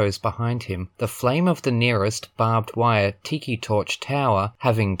shadows behind him, the flame of the nearest barbed wire tiki torch tower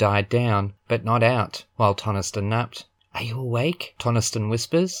having died down, but not out, while Toniston napped. "Are you awake?" Toniston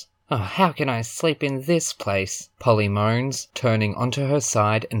whispers. "Oh, how can I sleep in this place?" Polly moans, turning onto her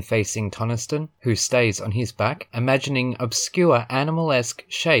side and facing Toniston, who stays on his back, imagining obscure animal-esque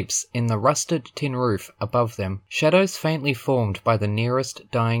shapes in the rusted tin roof above them, shadows faintly formed by the nearest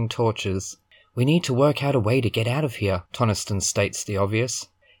dying torches. "We need to work out a way to get out of here," Toniston states the obvious.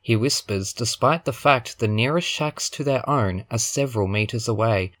 He whispers despite the fact the nearest shacks to their own are several meters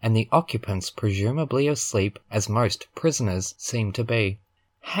away and the occupants presumably asleep as most prisoners seem to be.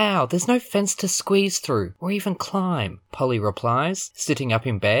 "How? There's no fence to squeeze through or even climb," Polly replies, sitting up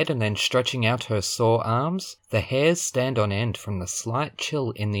in bed and then stretching out her sore arms. The hairs stand on end from the slight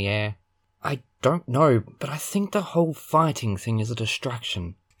chill in the air. "I don't know, but I think the whole fighting thing is a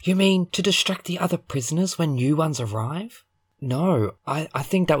distraction." "You mean to distract the other prisoners when new ones arrive?" "No, I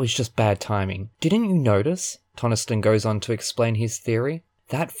think that was just bad timing. Didn't you notice?" Toniston goes on to explain his theory.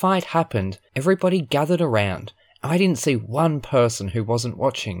 "That fight happened, everybody gathered around. I didn't see one person who wasn't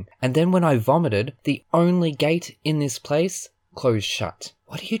watching, and then when I vomited, the only gate in this place closed shut."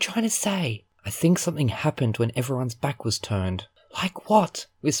 "What are you trying to say?" "I think something happened when everyone's back was turned." "Like what?"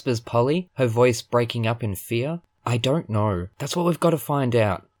 whispers Polly, her voice breaking up in fear. "I don't know. That's what we've got to find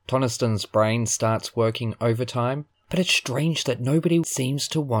out." Toniston's brain starts working overtime, but it's strange that nobody seems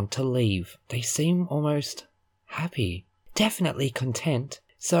to want to leave. They seem almost happy. Definitely content.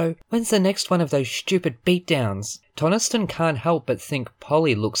 So, when's the next one of those stupid beatdowns? Toniston can't help but think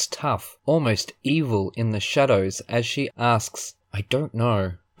Polly looks tough, almost evil in the shadows as she asks. "I don't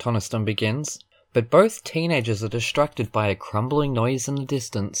know," Toniston begins. But both teenagers are distracted by a crumbling noise in the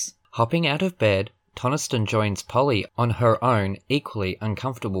distance. Hopping out of bed, Toniston joins Polly on her own, equally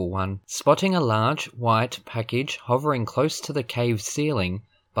uncomfortable one, spotting a large, white package hovering close to the cave ceiling,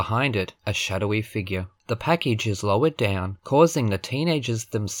 behind it a shadowy figure. The package is lowered down, causing the teenagers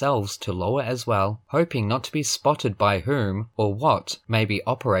themselves to lower as well, hoping not to be spotted by whom or what may be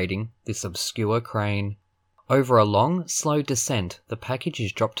operating this obscure crane. Over a long, slow descent, the package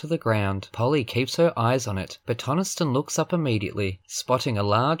is dropped to the ground. Polly keeps her eyes on it, but Toniston looks up immediately, spotting a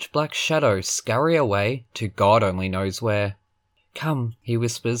large black shadow scurry away to God only knows where. "Come," he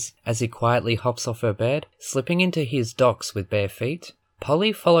whispers, as he quietly hops off her bed, slipping into his docks with bare feet.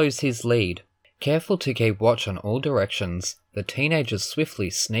 Polly follows his lead. Careful to keep watch on all directions, the teenagers swiftly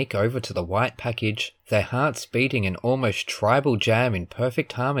sneak over to the white package, their hearts beating an almost tribal jam in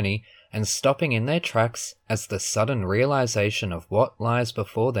perfect harmony, and stopping in their tracks as the sudden realization of what lies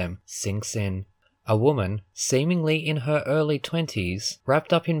before them sinks in. A woman, seemingly in her early 20s,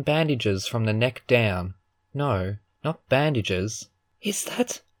 wrapped up in bandages from the neck down. No, not bandages. Is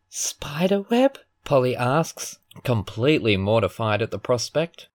that spiderweb? Polly asks, completely mortified at the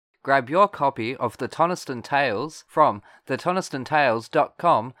prospect. Grab your copy of The Toniston Tales from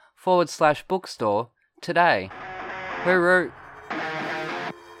thetonistontales.com/bookstore today. Hooroo!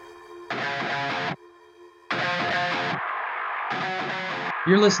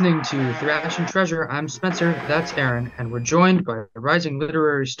 You're listening to Thrash and Treasure. I'm Spencer, that's Aaron, and we're joined by a rising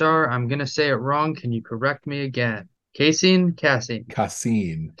literary star. I'm going to say it wrong. Can you correct me again? Cassine? Cassine.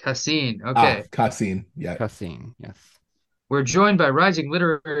 Cassine, okay. Cassine, yeah. Cassine, yes. We're joined by rising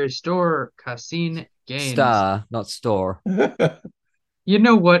literary star Cassine Gaines. Star, not store. You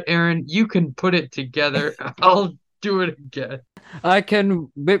know what, Aaron? You can put it together. I'll do it again. I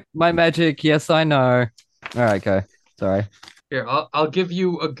can whip my magic. Yes, I know. All right, go. Sorry. Here, I'll give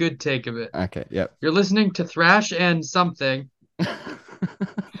you a good take of it. Okay, yep. You're listening to Thrash and Something.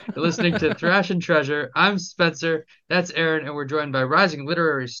 You're listening to Thrash and Treasure. I'm Spencer. That's Aaron, and we're joined by rising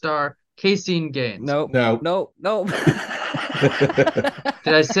literary star Cassine Gaines. No. Did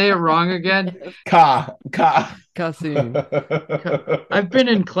I say it wrong again? Cassine. I've been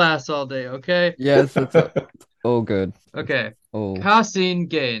in class all day, okay? Yes, it's all good. Okay. Oh. Cassine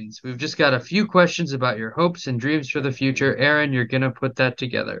Gaines. We've just got a few questions about your hopes and dreams for the future. Aaron, you're going to put that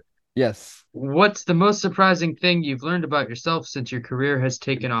together. Yes. What's the most surprising thing you've learned about yourself since your career has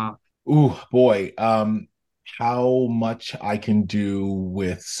taken off? Ooh, boy. How much I can do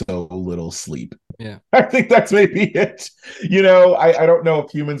with so little sleep. Yeah. I think that's maybe it. You know, I don't know if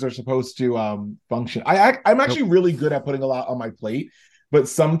humans are supposed to function. I'm actually really good at putting a lot on my plate, but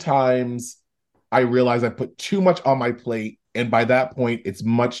sometimes I realize I put too much on my plate, and by that point, it's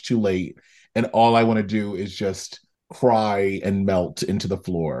much too late, and all I want to do is just cry and melt into the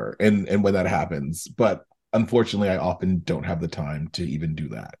floor, and when that happens. But unfortunately, I often don't have the time to even do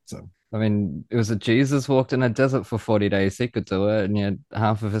that. So. I mean, it was Jesus walked in a desert for 40 days. He could do it, and yet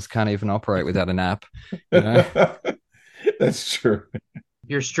half of us can't even operate without a nap. You know? That's true.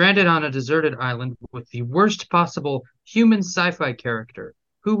 You're stranded on a deserted island with the worst possible human sci-fi character.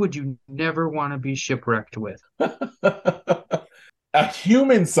 Who would you never want to be shipwrecked with? A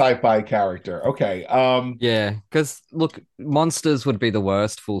human sci-fi character. Okay. Yeah, because look, monsters would be the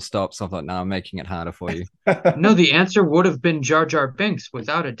worst, full stop. So I thought, no, I'm making it harder for you. No, the answer would have been Jar Jar Binks,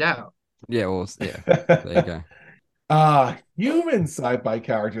 without a doubt. Yeah, well, yeah. There you go. Human sci-fi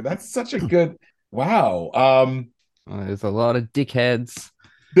character. That's such a good. Wow. There's a lot of dickheads.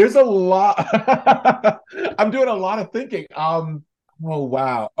 There's a lot. I'm doing a lot of thinking. Oh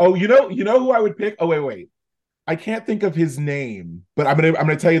wow. Oh, you know who I would pick? Oh, wait. I can't think of his name, but I'm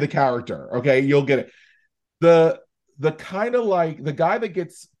gonna tell you the character. Okay, you'll get it. The kind of like the guy that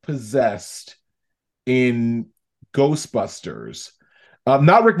gets possessed in Ghostbusters.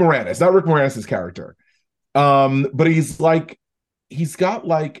 Not Rick Moranis' character. But he's got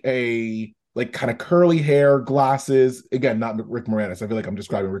like a kind of curly hair, glasses. Again, not Rick Moranis. I feel like I'm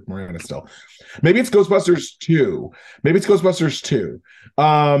describing Rick Moranis still. Maybe it's Ghostbusters 2.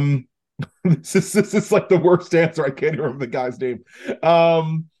 This is like the worst answer. I can't remember the guy's name.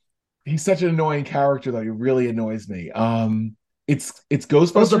 He's such an annoying character, though. He really annoys me. It's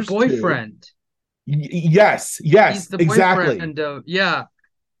Ghostbusters. Oh, the boyfriend. 2. Yes, He's the exactly. Boyfriend of, yeah.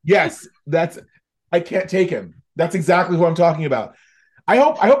 Yes, I can't take him. That's exactly who I'm talking about. I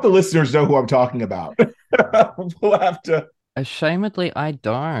hope the listeners know who I'm talking about. We'll have to. Ashamedly, I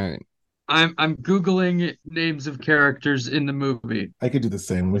don't. I'm Googling names of characters in the movie. I could do the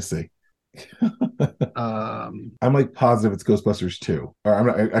same. Let me see. I'm like positive it's Ghostbusters 2. Or I'm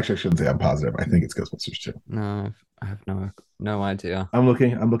not, actually I shouldn't say I'm positive. I think it's Ghostbusters 2. No, I have no idea. I'm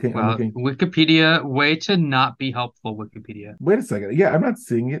looking. Wikipedia, way to not be helpful, Wikipedia. Wait a second. Yeah, I'm not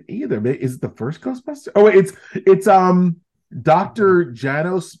seeing it either. Is it the first Ghostbuster? Oh wait, it's Dr.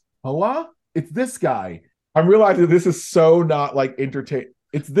 Janos Poa? It's this guy. I'm realizing this is so not like entertain.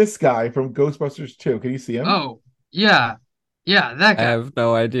 It's this guy from Ghostbusters 2. Can you see him? Oh, yeah. Yeah, that guy. I have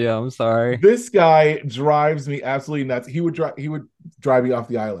no idea. I'm sorry. This guy drives me absolutely nuts. He would drive me off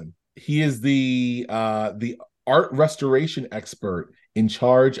the island. He is the art restoration expert in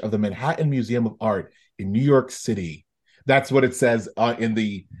charge of the Manhattan Museum of Art in New York City. That's what it says in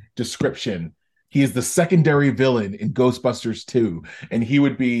the description. He is the secondary villain in Ghostbusters 2, and he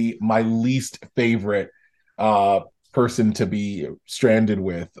would be my least favorite person to be stranded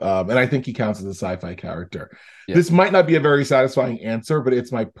with. And I think he counts as a sci-fi character. Yeah. This might not be a very satisfying answer, but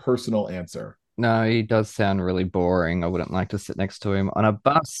it's my personal answer. No, he does sound really boring. I wouldn't like to sit next to him on a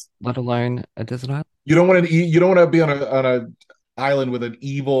bus, let alone a desert island. You don't want to be on a island with an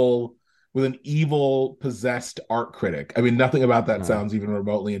evil with an evil possessed art critic. I mean, nothing about that No. sounds even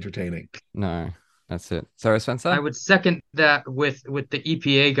remotely entertaining. No, that's it. Sorry, Spencer? I would second that with the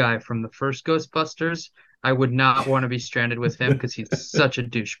EPA guy from the first Ghostbusters. I would not want to be stranded with him because he's such a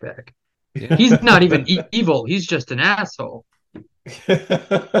douchebag. Yeah. He's not even evil. He's just an asshole. They've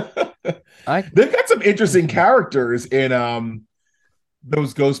got some interesting characters in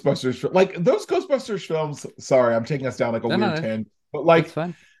those Ghostbusters, like those Ghostbusters films. Sorry, I'm taking us down like a weird tangent, but like That's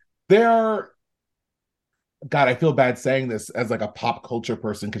fine. they're, God, I feel bad saying this as like a pop culture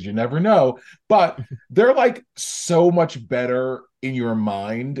person because you never know, but they're like so much better in your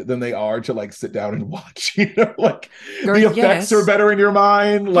mind than they are to like sit down and watch. You know, like the effects are better in your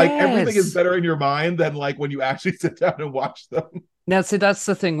mind. Like everything is better in your mind than like when you actually sit down and watch them. Now, see, that's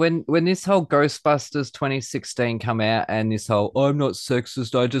the thing. When this whole Ghostbusters 2016 come out and this whole, I'm not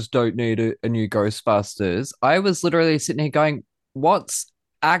sexist, I just don't need a new Ghostbusters, I was literally sitting here going, what's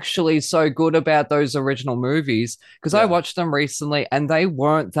actually so good about those original movies? Because I watched them recently and they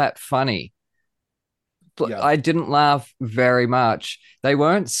weren't that funny. I didn't laugh very much. They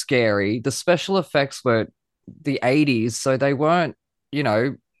weren't scary. The special effects were the 80s, so they weren't, you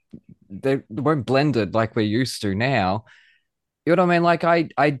know, they weren't blended like we're used to now. You know what I mean? Like I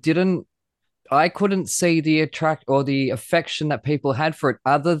couldn't see the attract or the affection that people had for it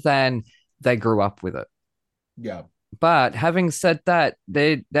other than they grew up with it. Yeah. But having said that,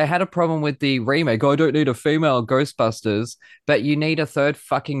 they had a problem with the remake. Oh, I don't need a female Ghostbusters, but you need a third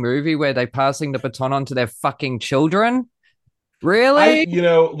fucking movie where they're passing the baton on to their fucking children? Really?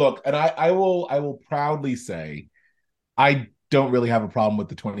 Look, and I will proudly say I don't really have a problem with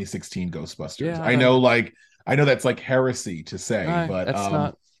the 2016 Ghostbusters. Yeah, I know that's like heresy to say, No, but that's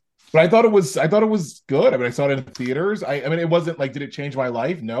not. But I thought it was good. I mean, I saw it in theaters. I mean, it wasn't like, did it change my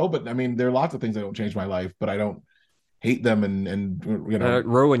life? No, but I mean, there are lots of things that don't change my life, but I don't hate them and you know,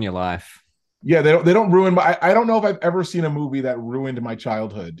 ruin your life. Yeah, they don't ruin my. I don't know if I've ever seen a movie that ruined my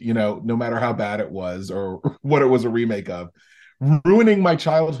childhood. You know, no matter how bad it was or what it was a remake of, ruining my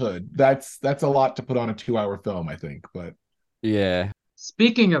childhood. That's a lot to put on a 2-hour film, I think. But yeah.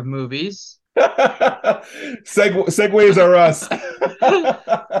 Speaking of movies, segues are us.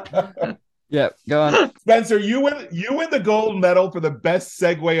 Yeah, go on. Spencer, you win the gold medal for the best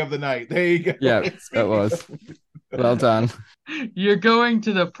segue of the night. There you go. Yeah, that was. Well done. You're going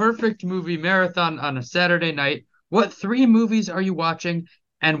to the perfect movie marathon on a Saturday night. What 3 movies are you watching,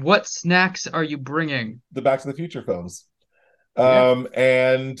 and what snacks are you bringing? The Back to the Future films. Yeah.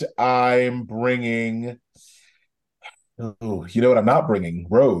 And I'm bringing. Oh, you know what? I'm not bringing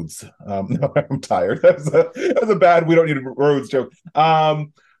Roads. No, I'm tired. That's a bad. We don't need a Roads joke.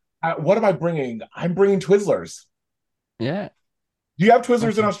 What am I bringing? I'm bringing Twizzlers. Yeah. Do you have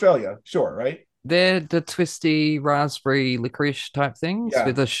Twizzlers in Australia? Sure, right? They're the twisty raspberry licorice type things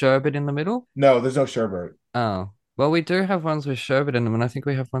with a sherbet in the middle. No, there's no sherbet. Oh, well, we do have ones with sherbet in them, and I think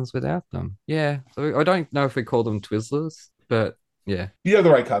we have ones without them. Yeah, so I don't know if we call them Twizzlers, but yeah. You have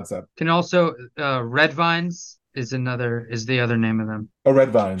the right concept. Can also Red Vines is the other name of them. Oh, Red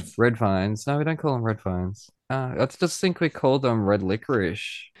Vines. Red Vines. No, we don't call them Red Vines. I just think we call them red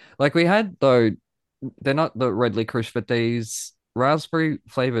licorice. Like we had though, they're not the red licorice, but these raspberry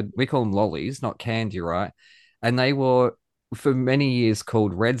flavored, we call them lollies, not candy, right? And they were for many years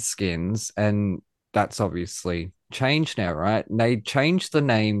called Redskins, and that's obviously changed now, right? And they changed the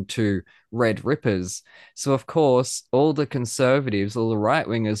name to Red Rippers. So of course, all the conservatives, all the right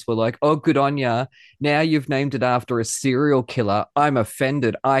wingers were like, "Oh, good on ya! Now you've named it after a serial killer. I'm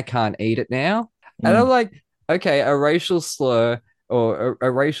offended. I can't eat it now." And I'm like, okay, a racial slur or a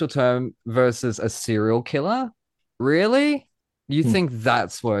racial term versus a serial killer? Really? You think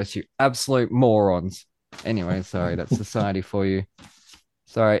that's worse, you absolute morons. Anyway, sorry, that's society for you.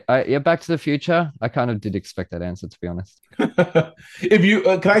 Sorry. Yeah, Back to the Future. I kind of did expect that answer, to be honest. If you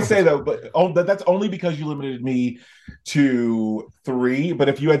can I say though, but that's only because you limited me to 3. But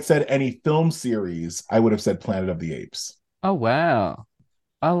if you had said any film series, I would have said Planet of the Apes. Oh wow.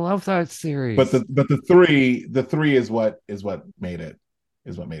 I love that series. But the three is what made it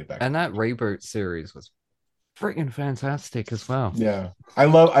back. And that reboot series was freaking fantastic as well. Yeah. I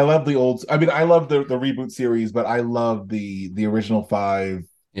love the old. I mean, I love the reboot series, but I love the original 5.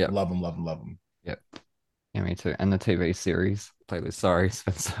 Yeah. Love them. Yep. Yeah, me too. And the TV series. Playlist. Sorry,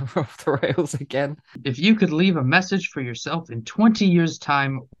 Spencer, off the rails again. If you could leave a message for yourself in 20 years'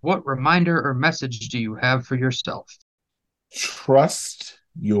 time, what reminder or message do you have for yourself? Trust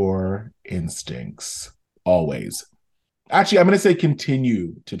your instincts always. Actually, I'm going to say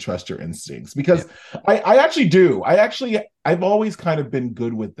continue to trust your instincts because I actually do. I've always kind of been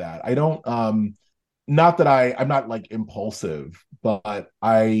good with that. I don't, not that I'm not like impulsive, but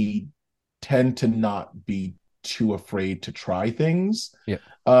I tend to not be too afraid to try things. Yeah.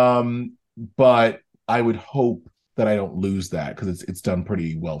 But I would hope that I don't lose that because it's done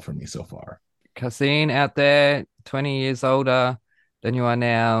pretty well for me so far. Cassine out there, 20 years older than you are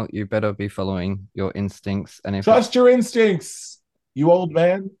now, you better be following your instincts. And Trust your instincts, you old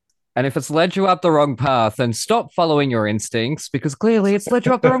man. if it's led you up the wrong path, then stop following your instincts because clearly it's led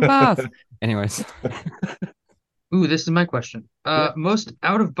you up the wrong path. Anyways. Ooh, this is my question. Most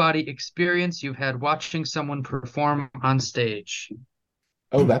out-of-body experience you've had watching someone perform on stage?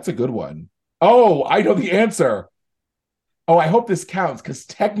 Oh, that's a good one. Oh, I know the answer. Oh, I hope this counts because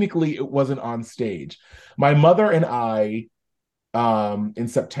technically it wasn't on stage. My mother and I, in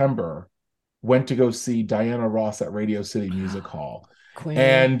September, went to go see Diana Ross at Radio City Music Hall. Queen.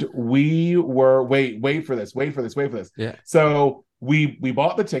 And we were wait for this. Yeah. So we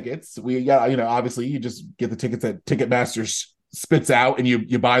bought the tickets. Obviously you just get the tickets that Ticketmaster spits out, and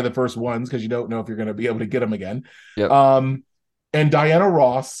you buy the first ones because you don't know if you're going to be able to get them again. Yep. And Diana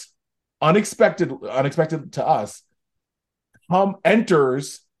Ross, unexpected to us,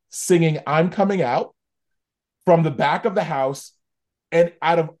 enters singing "I'm Coming Out" from the back of the house, and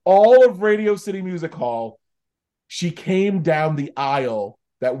out of all of Radio City Music Hall, she came down the aisle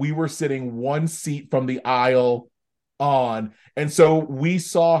that we were sitting one seat from the aisle on. And so we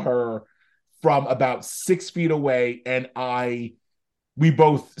saw her from about 6 feet away, and we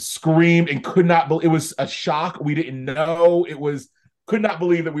both screamed and could not believe. It was a shock. We didn't know. Could not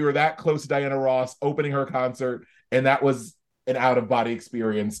believe that we were that close to Diana Ross opening her concert. And that was an out-of-body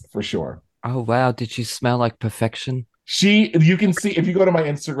experience for sure. Oh, wow. Did she smell like perfection? You can see if you go to my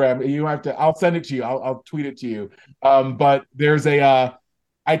Instagram, I'll send it to you. I'll tweet it to you. But there's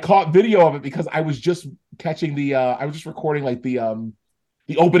I caught video of it because I was just catching I was just recording like the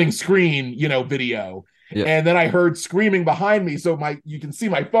opening screen, video. Yeah. And then I heard screaming behind me. So you can see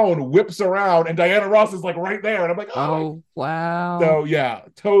my phone whips around and Diana Ross is like right there. And I'm like, oh wow. So yeah,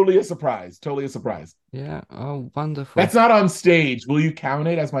 totally a surprise. Yeah. Oh, wonderful. That's not on stage. Will you count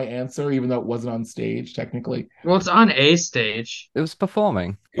it as my answer, even though it wasn't on stage technically? Well, it's on a stage. It was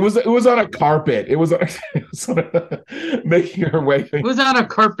performing. It was on a carpet. It was making her way. It was on a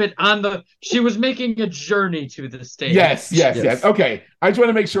carpet she was making a journey to the stage. Yes. Okay. I just want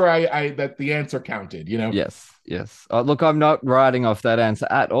to make sure that the answer counted, Yes. Oh, look, I'm not writing off that answer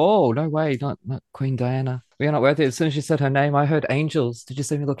at all. No way. Not Queen Diana. We are not worth it. As soon as she said her name, I heard angels. Did you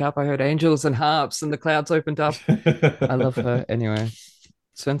see me look up? I heard angels and harps and the clouds opened up. I love her. Anyway.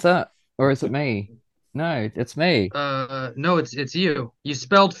 Spencer? Or is it me? No, it's me. No, it's you. You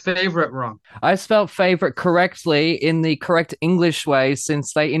spelled favorite wrong. I spelled favorite correctly in the correct English way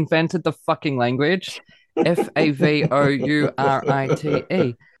since they invented the fucking language. Favorite.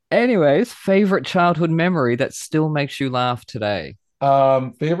 Anyways, favorite childhood memory that still makes you laugh today.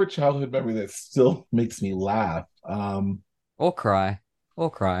 Favorite childhood memory that still makes me laugh. Or cry,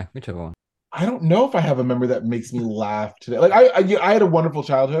 whichever one. I don't know if I have a memory that makes me laugh today. Like I had a wonderful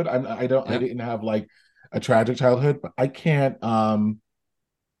childhood. I didn't have like a tragic childhood, but I can't. One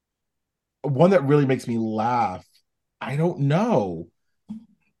that really makes me laugh. I don't know.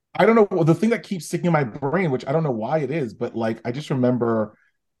 The thing that keeps sticking in my brain, which I don't know why it is, but like I just remember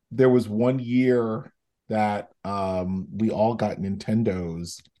there was one year that we all got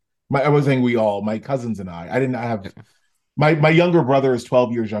Nintendos. I was saying we all, my cousins and I didn't have. My younger brother is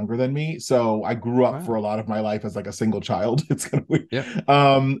 12 years younger than me, so I grew up for a lot of my life as like a single child. It's kind of weird.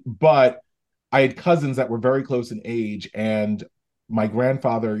 Yeah. But I had cousins that were very close in age, and my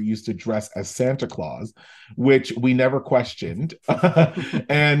grandfather used to dress as Santa Claus, which we never questioned.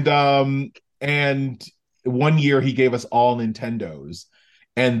 And one year he gave us all Nintendos,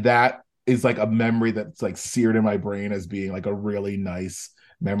 and that is like a memory that's like seared in my brain as being like a really nice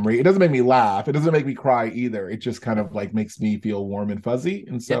memory. It doesn't make me laugh. It doesn't make me cry either. It just kind of like makes me feel warm and fuzzy.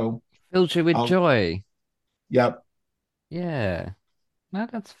 And so fills you with joy. Yep. Yeah. No,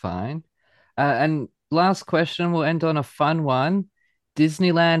 that's fine. And last question, we'll end on a fun one.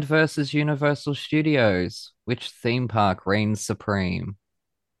 Disneyland versus Universal Studios. Which theme park reigns supreme?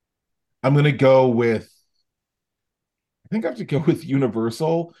 I'm gonna go with I think I have to go with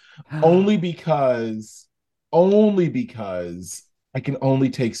Universal only because I can only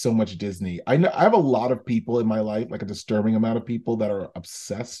take so much Disney. I have a lot of people in my life, like a disturbing amount of people that are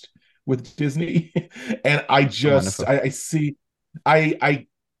obsessed with Disney. And I just, I see,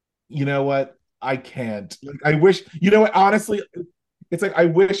 you know what? I can't. Like, I wish, honestly, it's like, I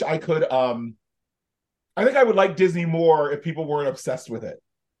wish I could, I think I would like Disney more if people weren't obsessed with it.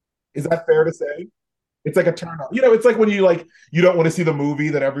 Is that fair to say? It's like a turn off. It's like when you don't want to see the movie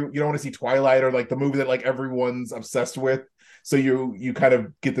that you don't want to see Twilight or like the movie that like everyone's obsessed with. so you kind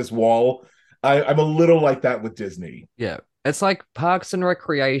of get this wall. I'm a little like that with Disney. Yeah. It's like Parks and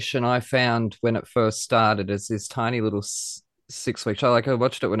Recreation, I found when it first started as this tiny little 6 week show. Like I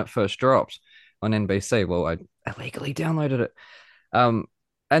watched it when it first dropped on NBC. Well, I illegally downloaded it.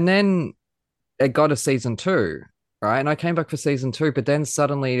 And then it got a season 2, right? And I came back for season 2, but then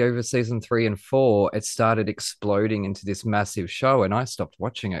suddenly over season 3 and 4, it started exploding into this massive show. And I stopped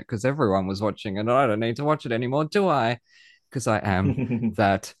watching it because everyone was watching it. And I don't need to watch it anymore, do I? Because I am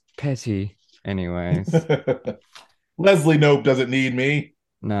that petty. Anyways. Leslie Knope doesn't need me.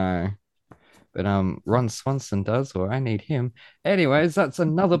 No. But Ron Swanson does, or I need him. Anyways, that's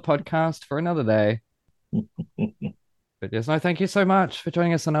another podcast for another day. But yes, no, thank you so much for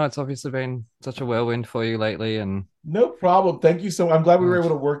joining us. I know it's obviously been such a whirlwind for you lately, and no problem. Thank you so. I'm glad we were able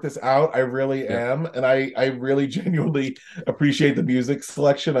to work this out. I really am, and I really genuinely appreciate the music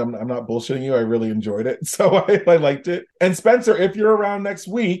selection. I'm not bullshitting you. I really enjoyed it, so I liked it. And Spencer, if you're around next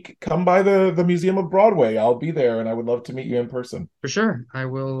week, come by the Museum of Broadway. I'll be there, and I would love to meet you in person. For sure, I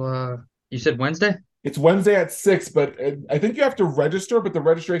will. You said Wednesday? It's Wednesday at 6, but I think you have to register, but the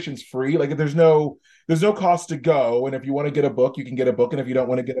registration's free. Like there's no cost to go. And if you want to get a book, you can get a book. And if you don't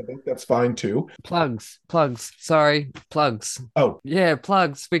want to get a book, that's fine too. Plugs. Sorry, plugs. Oh, yeah,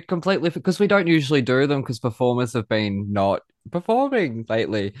 plugs. We completely, because we don't usually do them because performers have been not performing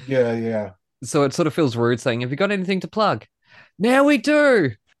lately. Yeah. So it sort of feels rude saying, have you got anything to plug? Now we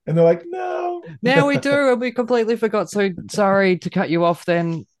do. And they're like, no. Now we do. And we completely forgot. So sorry to cut you off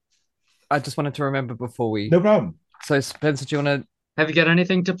then. I just wanted to remember before we... No problem. So, Spencer, do you want to... Have you got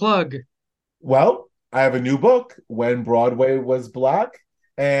anything to plug? Well, I have a new book, When Broadway Was Black,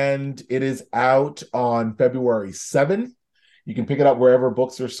 and it is out on February 7th. You can pick it up wherever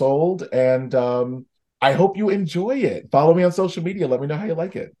books are sold, and I hope you enjoy it. Follow me on social media. Let me know how you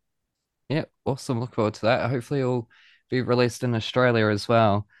like it. Yeah, awesome. Look forward to that. Hopefully it'll be released in Australia as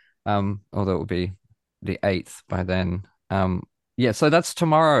well, although it will be the 8th by then. Yeah, so that's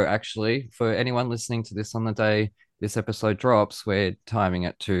tomorrow, actually. For anyone listening to this on the day this episode drops, we're timing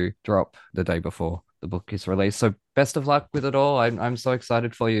it to drop the day before the book is released. So best of luck with it all. I'm so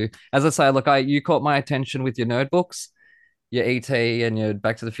excited for you. As I say, look, you caught my attention with your nerd books, your E.T. and your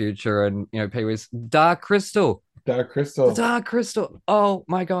Back to the Future and, Pee-wee's Dark Crystal. Dark Crystal. The Dark Crystal. Oh,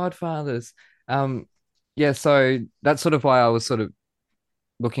 my godfathers. Yeah, so that's sort of why I was sort of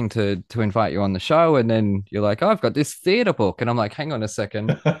looking to invite you on the show, and then you're like, oh, I've got this theater book, and I'm like, hang on a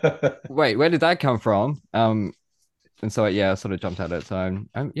second, wait, where did that come from? And so I sort of jumped at it. So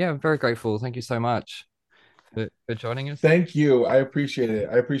I'm very grateful. Thank you so much for joining us. Thank you. I appreciate it.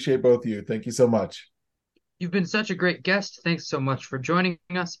 I appreciate both of you. Thank you so much. You've been such a great guest. Thanks so much for joining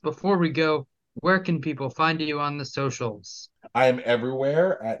us. Before we go, where can people find you on the socials? I am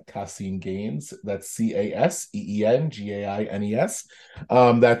everywhere at Casseen Gaines. That's CASEENGAINES.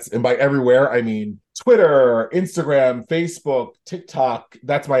 And by everywhere, I mean Twitter, Instagram, Facebook, TikTok.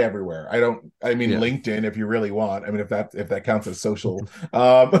 That's my everywhere. LinkedIn if you really want. I mean, if that counts as social.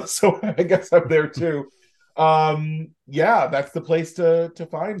 So I guess I'm there too. That's the place to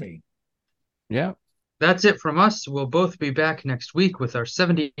find me. Yeah. That's it from us. We'll both be back next week with our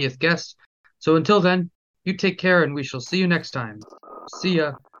 70th guest. So until then, you take care, and we shall see you next time. See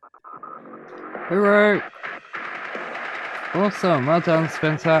ya. Hooray! Awesome. Well done,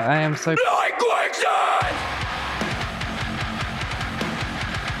 Spencer. I am so... Like quicksand!